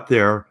I got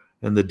there,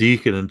 and the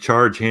deacon in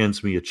charge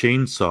hands me a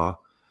chainsaw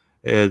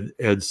and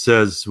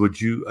says,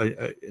 would you,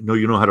 I know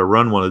you know how to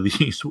run one of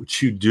these,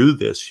 would you do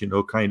this, you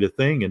know, kind of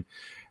thing.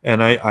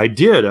 And I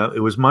did.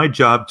 It was my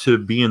job to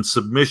be in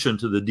submission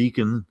to the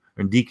deacon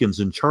and deacons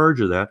in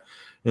charge of that.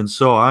 And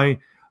so I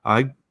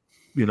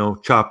you know,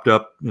 chopped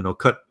up, you know,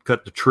 cut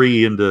the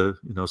tree into,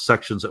 you know,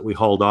 sections that we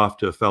hauled off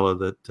to a fellow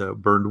that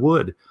burned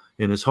wood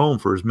in his home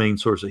for his main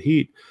source of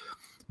heat.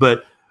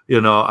 But,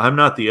 you know, I'm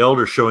not the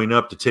elder showing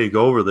up to take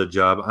over the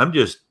job. I'm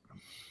just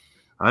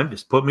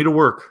put me to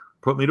work.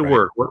 Put me to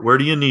work. Where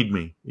do you need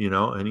me? You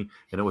know, and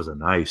it was a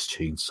nice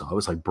chainsaw. It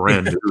was like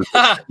brand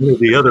new.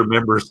 The other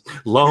members'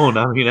 loan.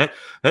 I mean,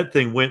 that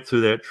thing went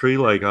through that tree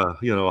like a,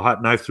 you know, a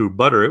hot knife through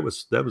butter.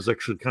 That was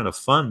actually kind of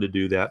fun to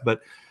do that.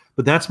 But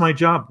that's my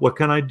job. What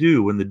can I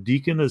do when the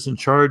deacon is in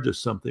charge of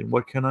something?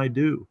 What can I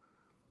do?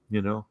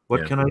 You know,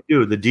 what can I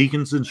do? The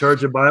deacon's in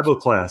charge of Bible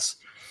class.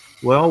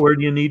 Well, where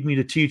do you need me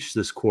to teach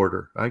this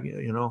quarter?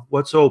 You know,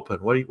 what's open?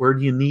 Where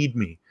do you need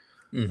me?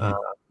 Mm-hmm.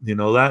 You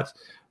know,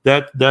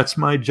 that's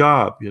my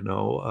job. You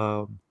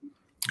know,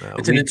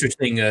 it's an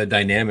interesting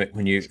dynamic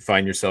when you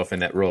find yourself in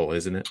that role,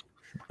 isn't it?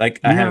 Like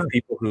I have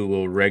people who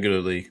will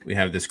regularly. We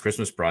have this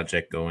Christmas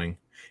project going,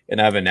 and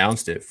I've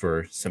announced it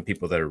for some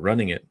people that are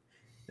running it,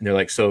 and they're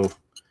like, so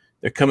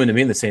they're coming to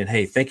me and they're saying,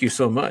 "Hey, thank you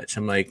so much."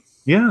 I'm like,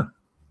 "Yeah,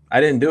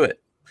 I didn't do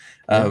it."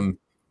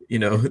 You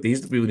know,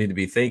 these people need to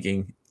be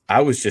thinking,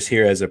 I was just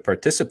here as a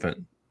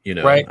participant. You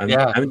know,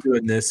 I'm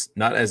doing this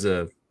not as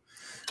a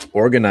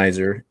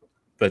organizer,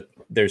 but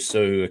they're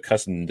so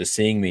accustomed to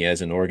seeing me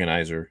as an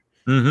organizer,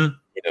 you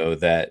know,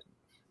 that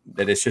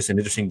it's just an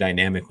interesting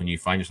dynamic when you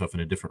find yourself in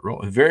a different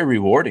role. It's very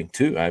rewarding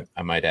too,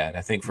 I might add.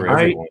 I think for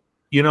everyone.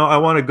 You know, I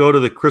want to go to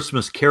the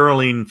Christmas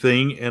caroling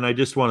thing and I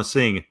just want to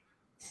sing.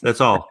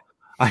 That's all.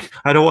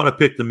 I don't want to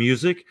pick the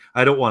music.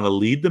 I don't want to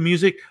lead the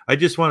music. I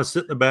just want to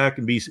sit in the back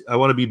and I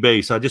want to be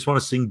bass. I just want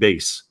to sing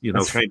bass, you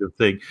know, kind of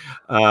thing.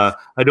 I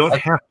don't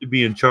have to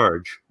be in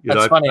charge.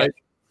 That's funny.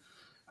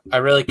 I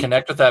really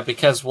connect with that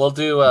because we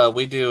do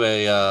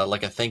a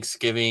like a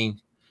Thanksgiving.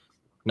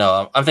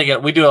 No, I'm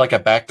thinking we do like a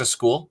back to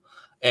school,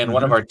 and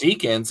one of our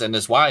deacons and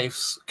his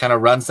wife kind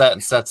of runs that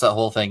and sets that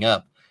whole thing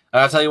up.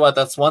 And I'll tell you what,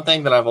 that's one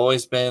thing that I've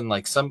always been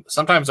like.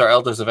 Sometimes our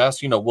elders have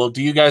asked, you know, well,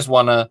 do you guys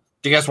want to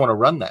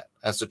run that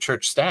as the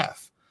church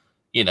staff?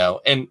 You know,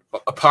 and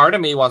a part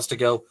of me wants to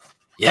go,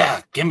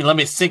 yeah, let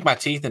me sink my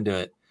teeth into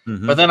it.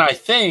 But then I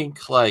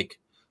think like,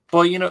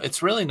 well, you know,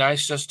 it's really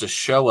nice just to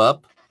show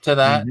up to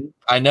that.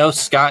 I know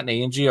Scott and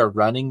Angie are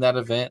running that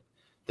event.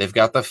 They've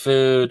got the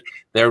food.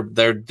 They're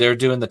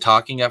doing the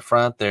talking up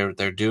front. They're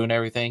doing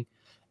everything.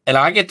 And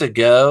I get to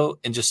go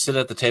and just sit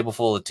at the table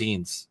full of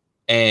teens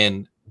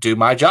and do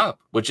my job,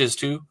 which is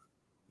to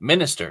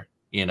minister,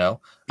 you know,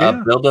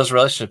 build those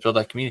relationships, build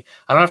that community.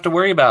 I don't have to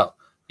worry about,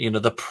 you know,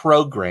 the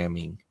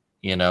programming,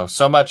 you know,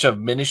 so much of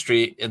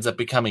ministry ends up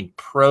becoming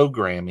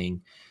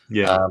programming.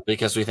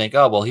 Because we think,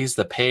 oh, well, he's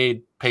the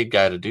paid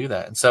guy to do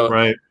that. And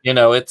so, you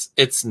know,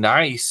 it's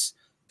nice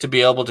to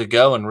be able to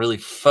go and really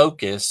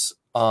focus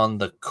on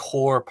the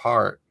core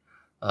part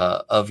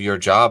of your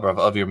job,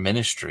 of your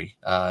ministry.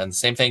 And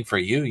same thing for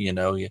you, you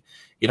know, you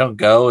don't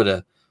go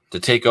to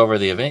take over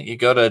the event. You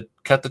go to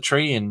cut the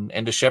tree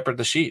and to shepherd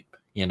the sheep,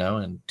 you know,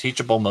 and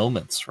teachable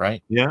moments,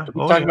 right? Yeah. Did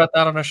we talk about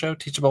that on our show?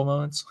 Teachable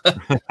moments?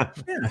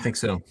 I think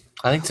so.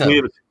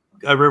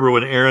 I remember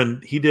when Aaron,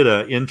 he did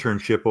an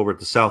internship over at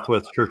the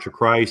Southwest Church of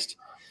Christ,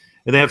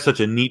 and they have such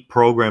a neat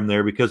program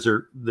there because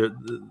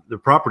the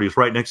property is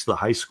right next to the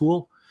high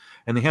school,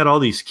 and they had all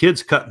these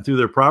kids cutting through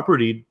their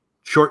property,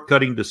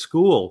 shortcutting to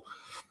school.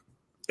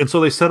 And so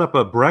they set up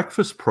a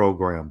breakfast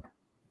program.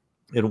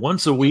 And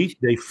once a week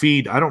they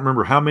feed, I don't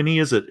remember how many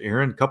is it,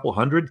 Aaron, a couple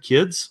hundred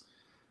kids,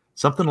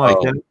 something like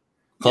that.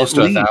 Close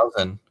to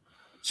 1,000.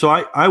 So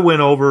I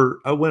went over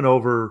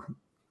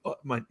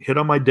hit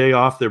on my day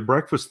off their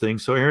breakfast thing.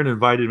 So Aaron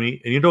invited me,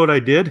 and you know what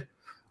I did?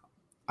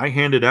 I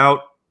handed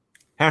out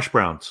hash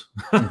browns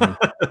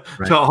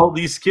to all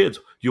these kids.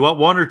 You want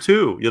one or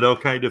two,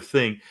 kind of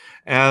thing.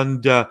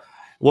 And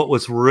what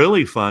was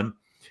really fun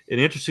and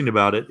interesting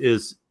about it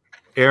is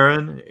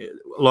Aaron,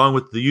 along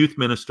with the youth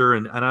minister,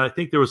 and I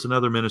think there was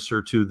another minister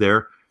or two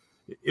there.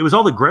 It was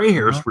all the gray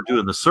hairs for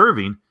doing the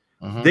serving.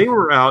 They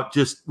were out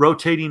just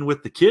rotating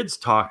with the kids,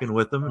 talking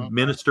with them,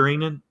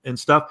 ministering and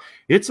stuff.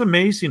 It's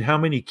amazing how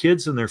many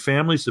kids and their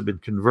families have been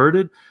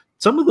converted.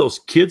 Some of those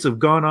kids have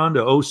gone on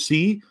to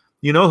OC,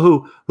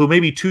 who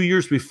maybe 2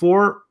 years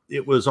before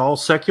it was all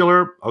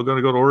secular. I'm going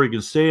to go to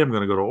Oregon State. I'm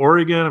going to go to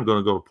Oregon. I'm going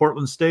to go to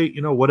Portland State,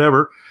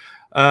 whatever.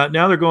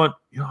 Now they're going,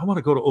 I want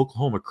to go to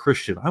Oklahoma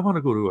Christian. I want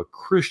to go to a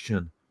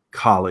Christian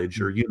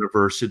college or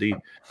university,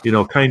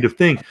 kind of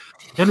thing.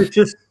 And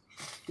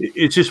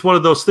it's just one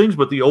of those things.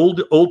 But the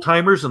old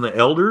timers and the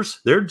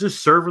elders, they're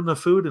just serving the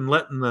food and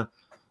letting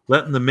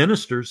the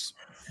ministers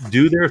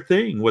do their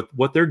thing with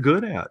what they're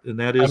good at. And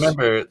that is, I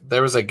remember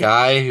there was a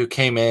guy who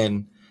came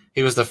in.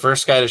 He was the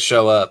first guy to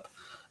show up,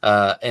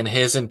 and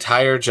his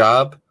entire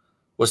job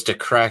was to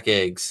crack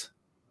eggs.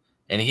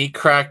 And he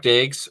cracked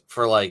eggs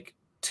for like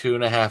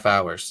 2.5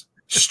 hours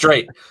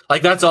straight.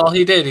 Like that's all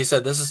he did. He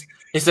says,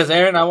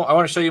 Aaron, I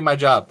want to show you my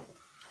job.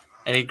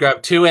 And he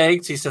grabbed 2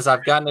 eggs. He says,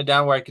 I've gotten it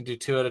down where I can do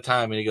 2 at a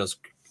time. And he goes,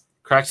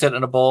 cracks it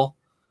in a bowl,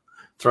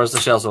 throws the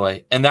shells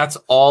away. And that's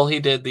all he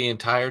did the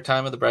entire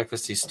time of the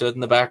breakfast. He stood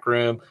in the back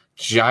room,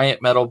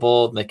 giant metal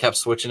bowl, and they kept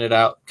switching it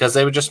out because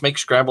they would just make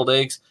scrambled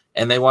eggs,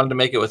 and they wanted to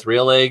make it with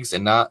real eggs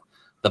and not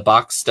the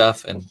box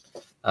stuff. And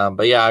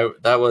but yeah,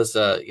 that was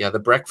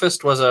the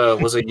breakfast was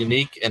a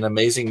unique and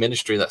amazing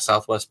ministry that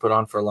Southwest put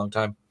on for a long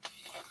time.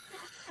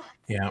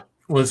 Yeah,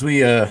 well, as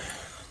we I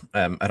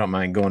don't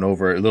mind going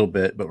over it a little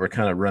bit, but we're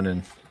kind of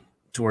running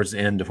towards the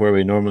end of where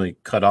we normally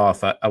cut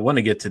off. I want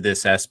to get to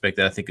this aspect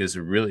that I think is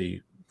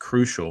really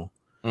crucial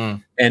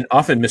and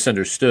often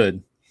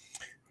misunderstood.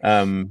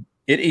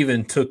 It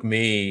even took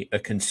me a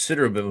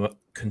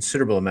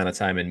considerable amount of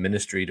time in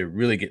ministry to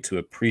really get to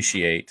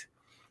appreciate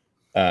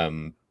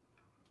the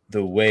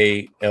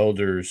way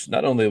elders,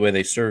 not only the way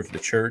they serve the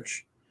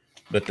church,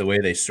 but the way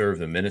they serve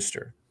the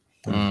minister.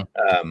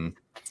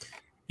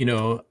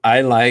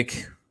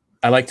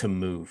 I like to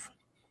move.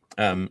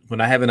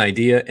 When I have an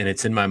idea and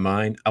it's in my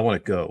mind, I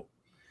want to go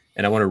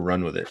and I want to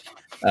run with it.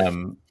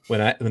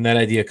 When that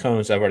idea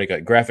comes, I've already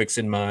got graphics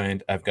in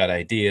mind. I've got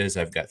ideas.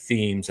 I've got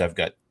themes. I've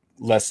got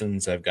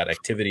lessons. I've got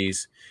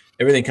activities.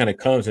 Everything kind of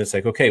comes and it's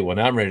like, okay, well,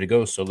 now I'm ready to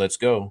go. So let's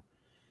go.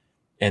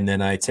 And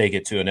then I take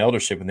it to an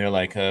eldership and they're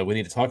like, we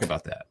need to talk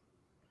about that.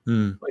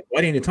 Like,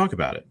 why do you need to talk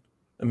about it?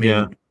 I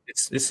mean,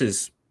 this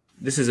is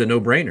a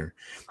no-brainer.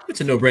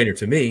 It's a no-brainer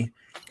to me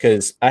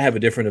because I have a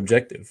different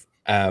objective.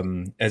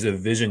 As a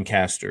vision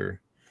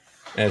caster,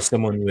 as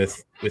someone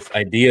with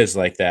ideas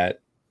like that,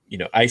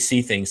 I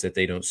see things that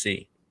they don't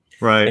see.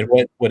 Right.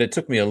 And what it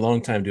took me a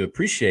long time to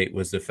appreciate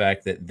was the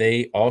fact that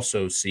they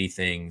also see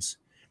things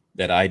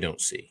that I don't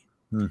see.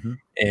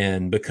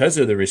 And because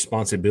of the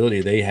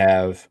responsibility they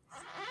have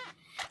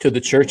to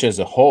the church as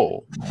a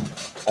whole,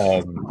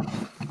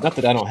 not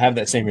that I don't have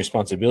that same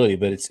responsibility,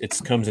 but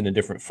it comes in a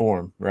different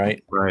form,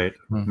 right? Right.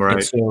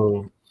 And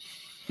so,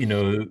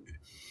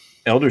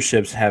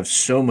 elderships have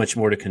so much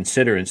more to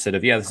consider instead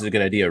of, this is a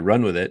good idea,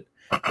 run with it.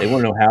 They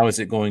want to know, how is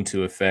it going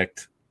to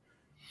affect,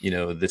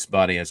 this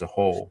body as a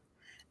whole?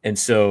 And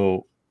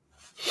so,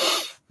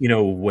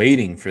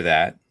 waiting for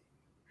that,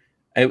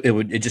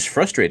 it just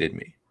frustrated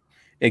me.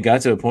 It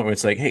got to a point where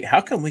it's like, hey, how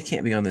come we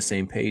can't be on the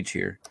same page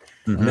here?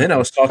 And then I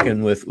was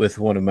talking with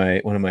one of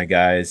my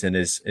guys, and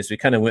as we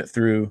kind of went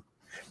through,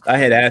 I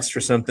had asked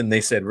for something. They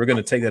said, we're going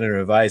to take that under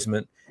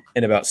advisement.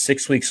 And about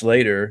 6 weeks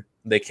later,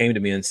 they came to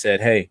me and said,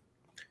 hey,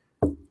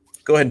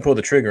 go ahead and pull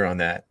the trigger on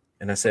that.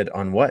 And I said,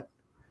 on what?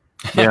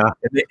 Yeah.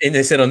 And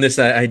they said, on this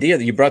idea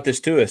that you brought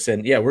this to us,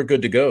 and we're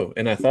good to go.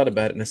 And I thought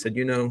about it and I said,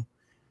 that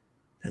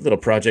little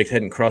project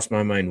hadn't crossed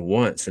my mind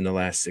once in the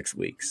last 6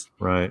 weeks.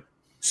 Right.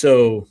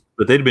 So,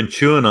 but they'd been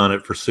chewing on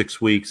it for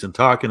 6 weeks and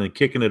talking and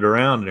kicking it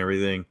around and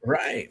everything.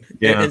 Right.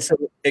 Yeah. And so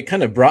it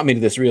kind of brought me to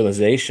this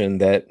realization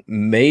that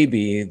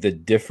maybe the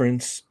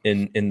difference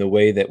in the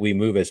way that we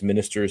move as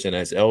ministers and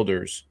as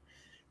elders,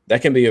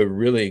 that can be a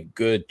really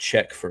good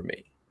check for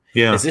me.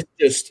 Yeah. Is it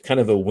just kind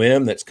of a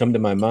whim that's come to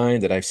my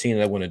mind that I've seen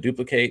and I want to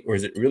duplicate? Or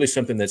is it really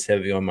something that's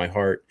heavy on my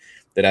heart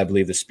that I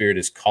believe the Spirit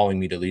is calling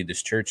me to lead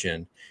this church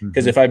in?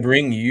 Because if I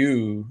bring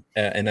you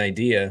an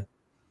idea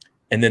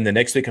and then the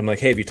next week I'm like,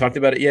 hey, have you talked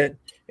about it yet?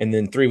 And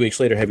then 3 weeks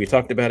later, have you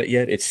talked about it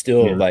yet? It's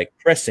still like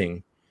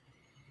pressing.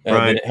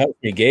 And it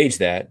helps me gauge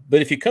that.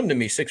 But if you come to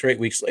me 6 or 8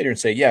 weeks later and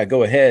say, yeah,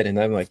 go ahead. And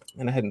I'm like,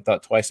 and I hadn't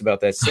thought twice about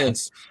that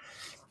since.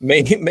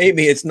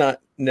 Maybe it's not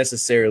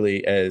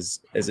necessarily as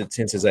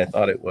intense as I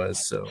thought it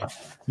was. So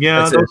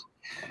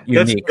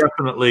unique. That's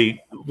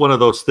definitely one of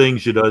those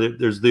things.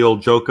 There's the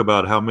old joke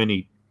about how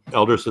many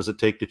elders does it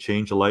take to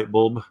change a light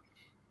bulb?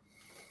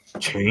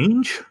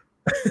 Change?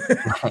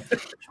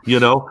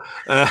 There's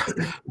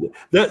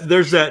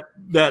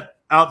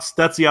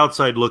that's the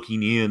outside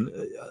looking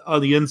in.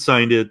 On the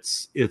inside,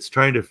 it's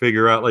trying to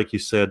figure out, like you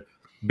said,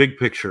 big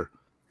picture.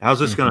 How's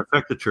this going to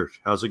affect the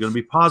church? How's it going to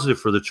be positive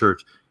for the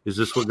church? Is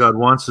this what God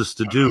wants us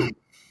to do?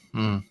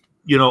 A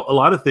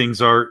lot of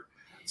things are,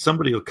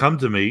 somebody will come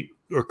to me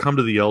or come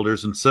to the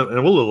elders and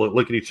we'll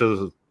look at each other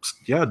and say,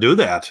 yeah, do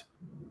that.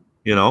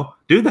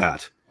 Do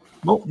that.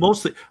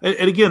 Mostly.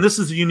 And again, this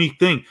is a unique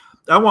thing.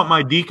 I want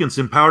my deacons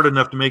empowered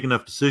enough to make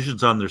enough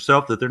decisions on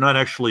themselves that they're not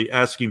actually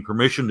asking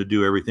permission to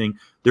do everything.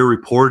 They're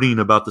reporting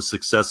about the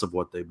success of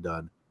what they've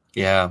done.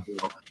 Yeah.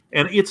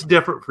 And it's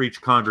different for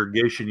each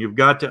congregation. You've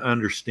got to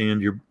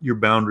understand your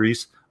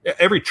boundaries.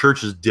 Every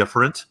church is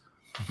different.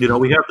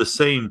 We have the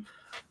same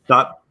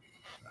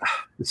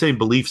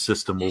belief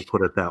system, we'll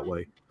put it that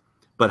way.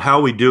 But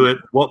how we do it,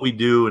 what we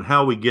do, and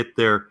how we get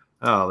there,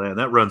 oh man,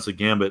 that runs the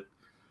gambit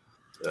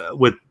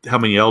with how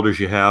many elders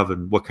you have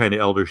and what kind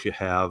of elders you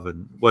have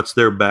and what's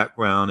their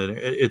background. And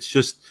it's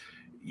just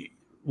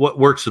what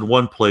works in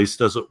one place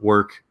doesn't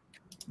work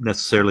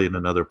necessarily in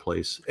another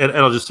place. And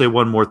I'll just say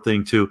one more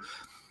thing too.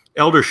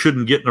 Elders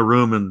shouldn't get in a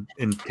room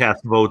and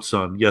cast votes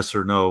on yes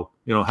or no.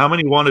 How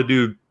many want to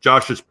do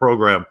Josh's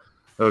program?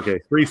 Okay,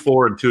 3,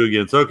 4, and 2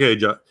 against. Okay,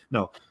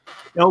 no.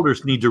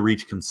 Elders need to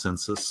reach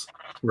consensus.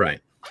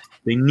 Right.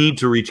 They need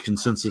to reach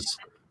consensus.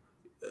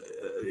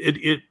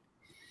 If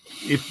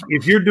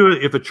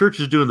a church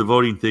is doing the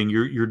voting thing,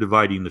 you're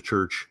dividing the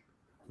church,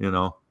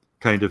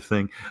 kind of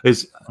thing.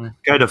 It's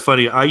kind of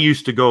funny. I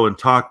used to go and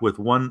talk with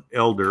one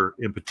elder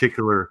in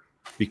particular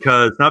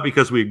not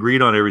because we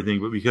agreed on everything,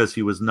 but because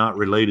he was not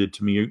related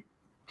to me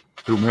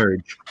through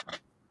marriage.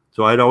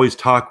 So I'd always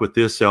talk with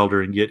this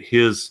elder and get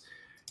his,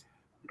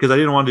 because I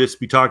didn't want to just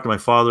be talking to my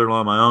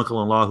father-in-law, my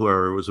uncle-in-law,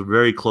 whoever was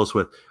very close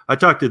with. I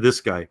talked to this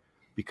guy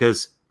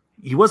because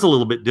he was a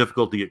little bit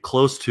difficult to get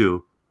close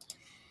to,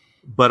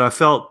 but I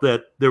felt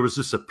that there was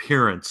this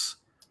appearance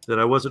that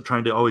I wasn't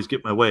trying to always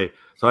get my way.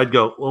 So I'd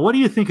go, well, what do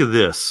you think of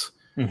this?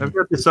 I've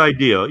got this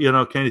idea,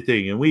 kind of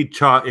thing. And we'd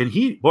talk, and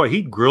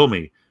he'd grill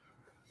me,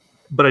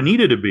 but I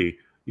needed to be,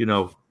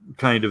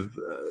 kind of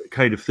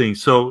thing.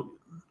 So,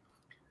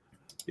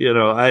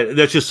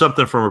 that's just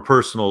something from a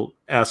personal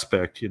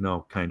aspect,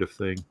 kind of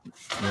thing.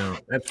 No,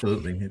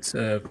 absolutely. It's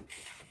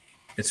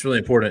really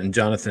important. And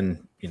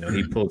Jonathan,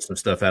 he pulled some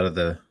stuff out of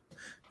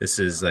this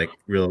is like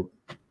real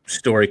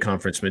story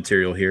conference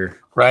material here.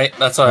 Right.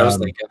 That's what I was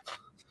thinking.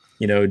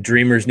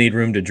 Dreamers need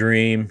room to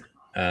dream.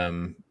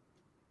 And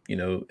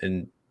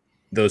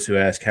those who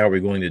ask, how are we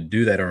going to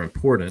do that, are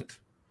important.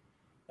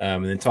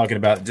 And then talking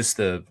about just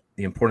the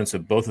importance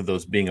of both of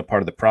those being a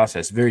part of the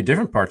process, very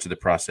different parts of the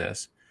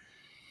process.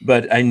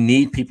 But I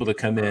need people to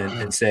come in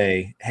and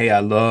say, hey, I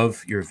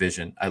love your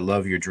vision. I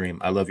love your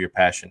dream. I love your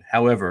passion.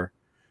 However,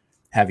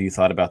 have you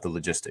thought about the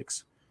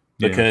logistics?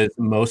 Because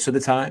most of the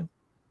time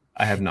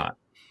I have not.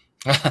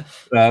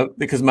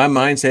 Because my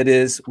mindset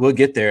is we'll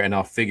get there and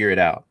I'll figure it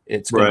out.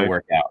 It's going to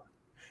work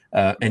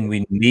out. And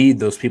we need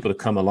those people to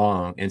come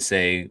along and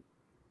say,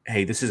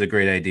 hey, this is a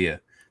great idea,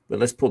 but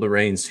let's pull the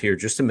reins here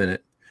just a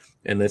minute.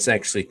 And let's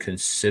actually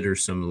consider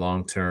some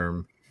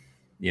long-term,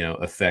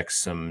 effects,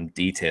 some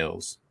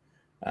details.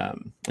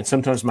 And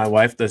sometimes my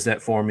wife does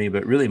that for me,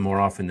 but really more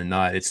often than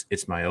not,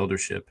 it's my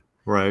eldership.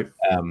 Right.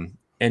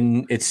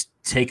 And it's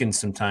taken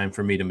some time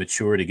for me to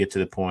mature to get to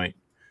the point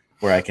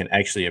where I can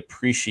actually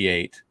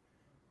appreciate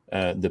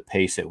the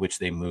pace at which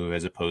they move,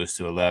 as opposed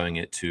to allowing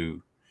it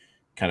to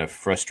kind of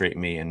frustrate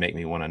me and make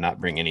me want to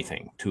not bring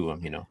anything to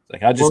them.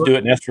 Like I'll just do it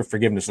and ask for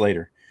forgiveness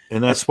later.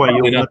 And that's why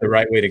you're not the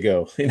right way to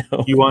go.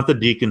 You want the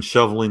deacon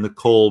shoveling the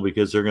coal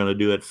because they're going to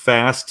do it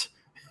fast.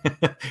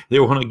 They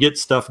want to get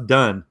stuff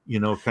done,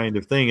 kind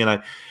of thing.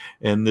 But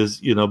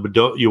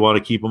don't you want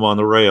to keep them on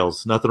the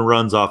rails? Nothing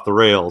runs off the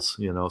rails,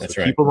 That's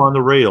so right. Keep them on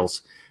the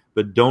rails,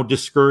 but don't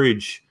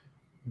discourage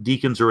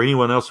deacons or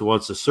anyone else who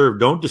wants to serve.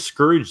 Don't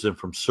discourage them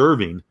from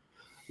serving.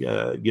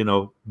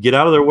 Get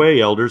out of their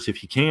way, elders,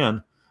 if you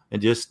can,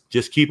 and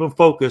just keep them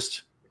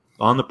focused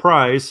on the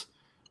prize,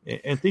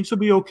 and things will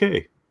be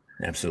okay.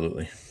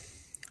 Absolutely.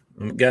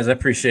 Guys, I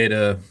appreciate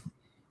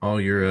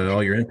all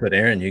your input.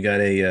 Aaron, you got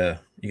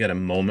a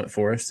moment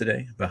for us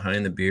today,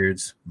 Behind the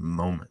Beards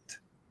moment.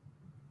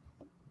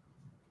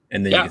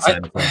 And then you can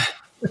sign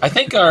off. I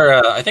think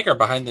our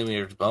Behind the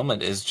Beards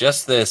moment is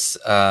just this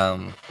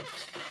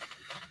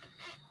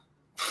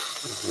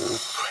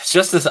it's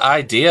just this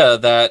idea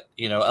that,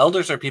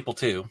 elders are people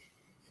too.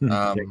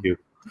 Thank you.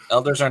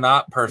 Elders are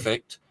not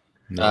perfect.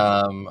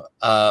 No.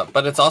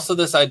 But it's also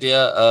this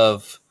idea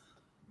of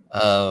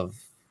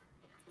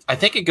I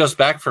think it goes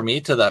back for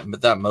me to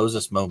that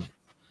Moses moment,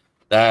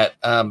 that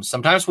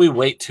sometimes we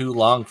wait too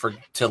long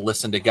to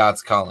listen to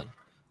God's calling.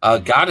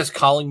 God is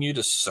calling you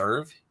to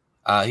serve.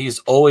 He's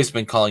always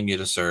been calling you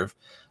to serve.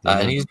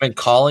 And he's been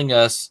calling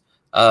us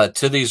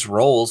to these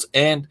roles.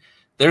 And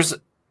there's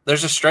a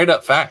straight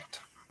up fact,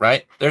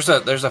 right? There's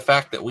a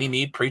fact that we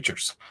need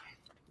preachers.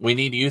 We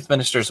need youth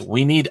ministers.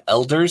 We need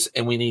elders,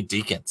 and we need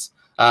deacons.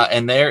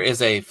 And there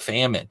is a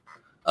famine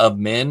of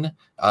men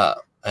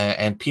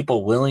and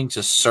people willing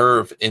to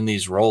serve in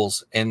these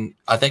roles. And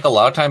I think a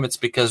lot of time it's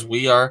because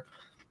we are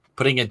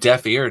putting a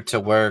deaf ear to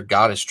where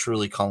God is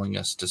truly calling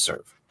us to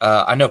serve.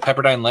 I know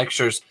Pepperdine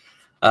Lectures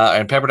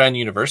and Pepperdine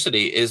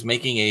University is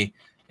making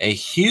a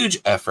huge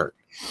effort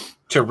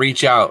to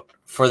reach out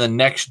for the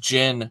next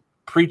gen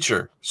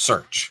preacher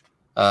search,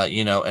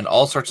 and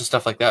all sorts of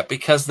stuff like that,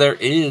 because there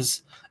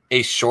is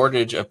a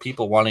shortage of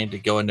people wanting to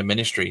go into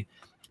ministry.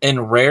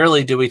 And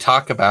rarely do we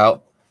talk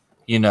about,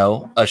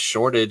 a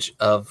shortage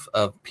of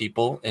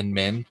people and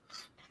men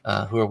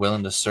who are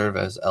willing to serve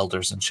as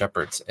elders and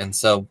shepherds. And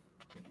so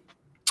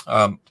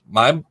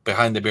my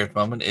Behind the Beard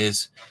moment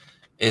is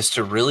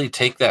to really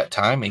take that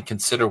time and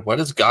consider, what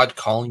is God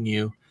calling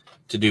you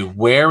to do?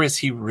 Where is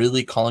he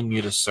really calling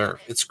you to serve?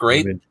 It's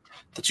great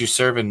that you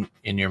serve in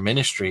your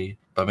ministry,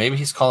 but maybe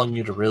he's calling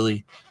you to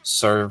really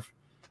serve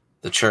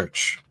the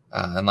church.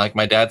 And like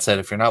my dad said,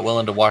 if you're not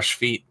willing to wash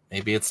feet,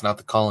 maybe it's not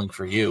the calling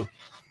for you,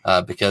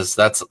 because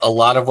that's a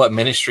lot of what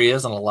ministry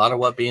is and a lot of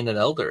what being an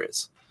elder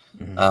is.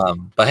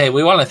 Mm-hmm. But hey,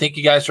 we want to thank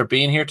you guys for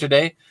being here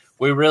today.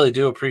 We really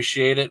do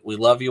appreciate it. We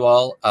love you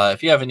all.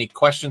 If you have any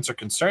questions or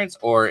concerns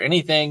or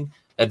anything,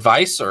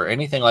 advice or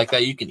anything like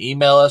that, you can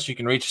email us. You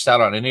can reach us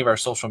out on any of our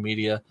social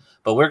media.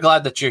 But we're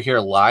glad that you're here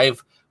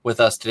live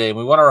with us today. And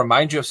we want to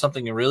remind you of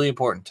something really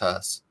important to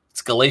us.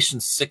 It's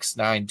Galatians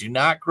 6:9. Do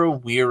not grow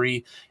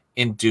weary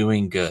in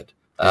doing good.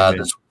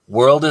 This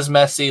world is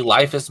messy.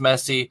 Life is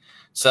messy.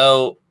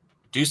 So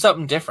do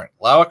something different.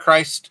 Allow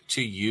Christ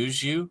to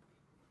use you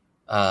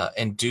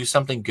and do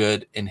something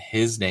good in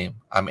his name.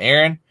 I'm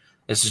Aaron.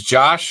 This is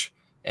Josh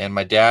and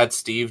my dad,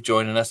 Steve,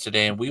 joining us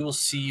today. And we will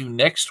see you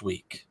next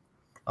week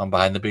on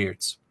Behind the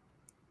Beards.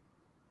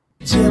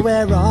 Till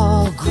we're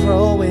all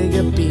growing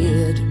a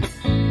beard.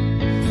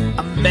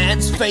 A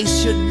man's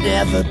face should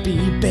never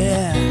be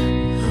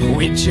bare.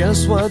 We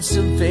just want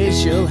some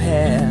facial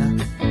hair.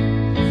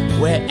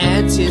 We're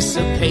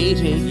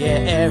anticipating, yeah,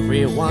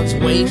 everyone's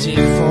waiting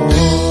for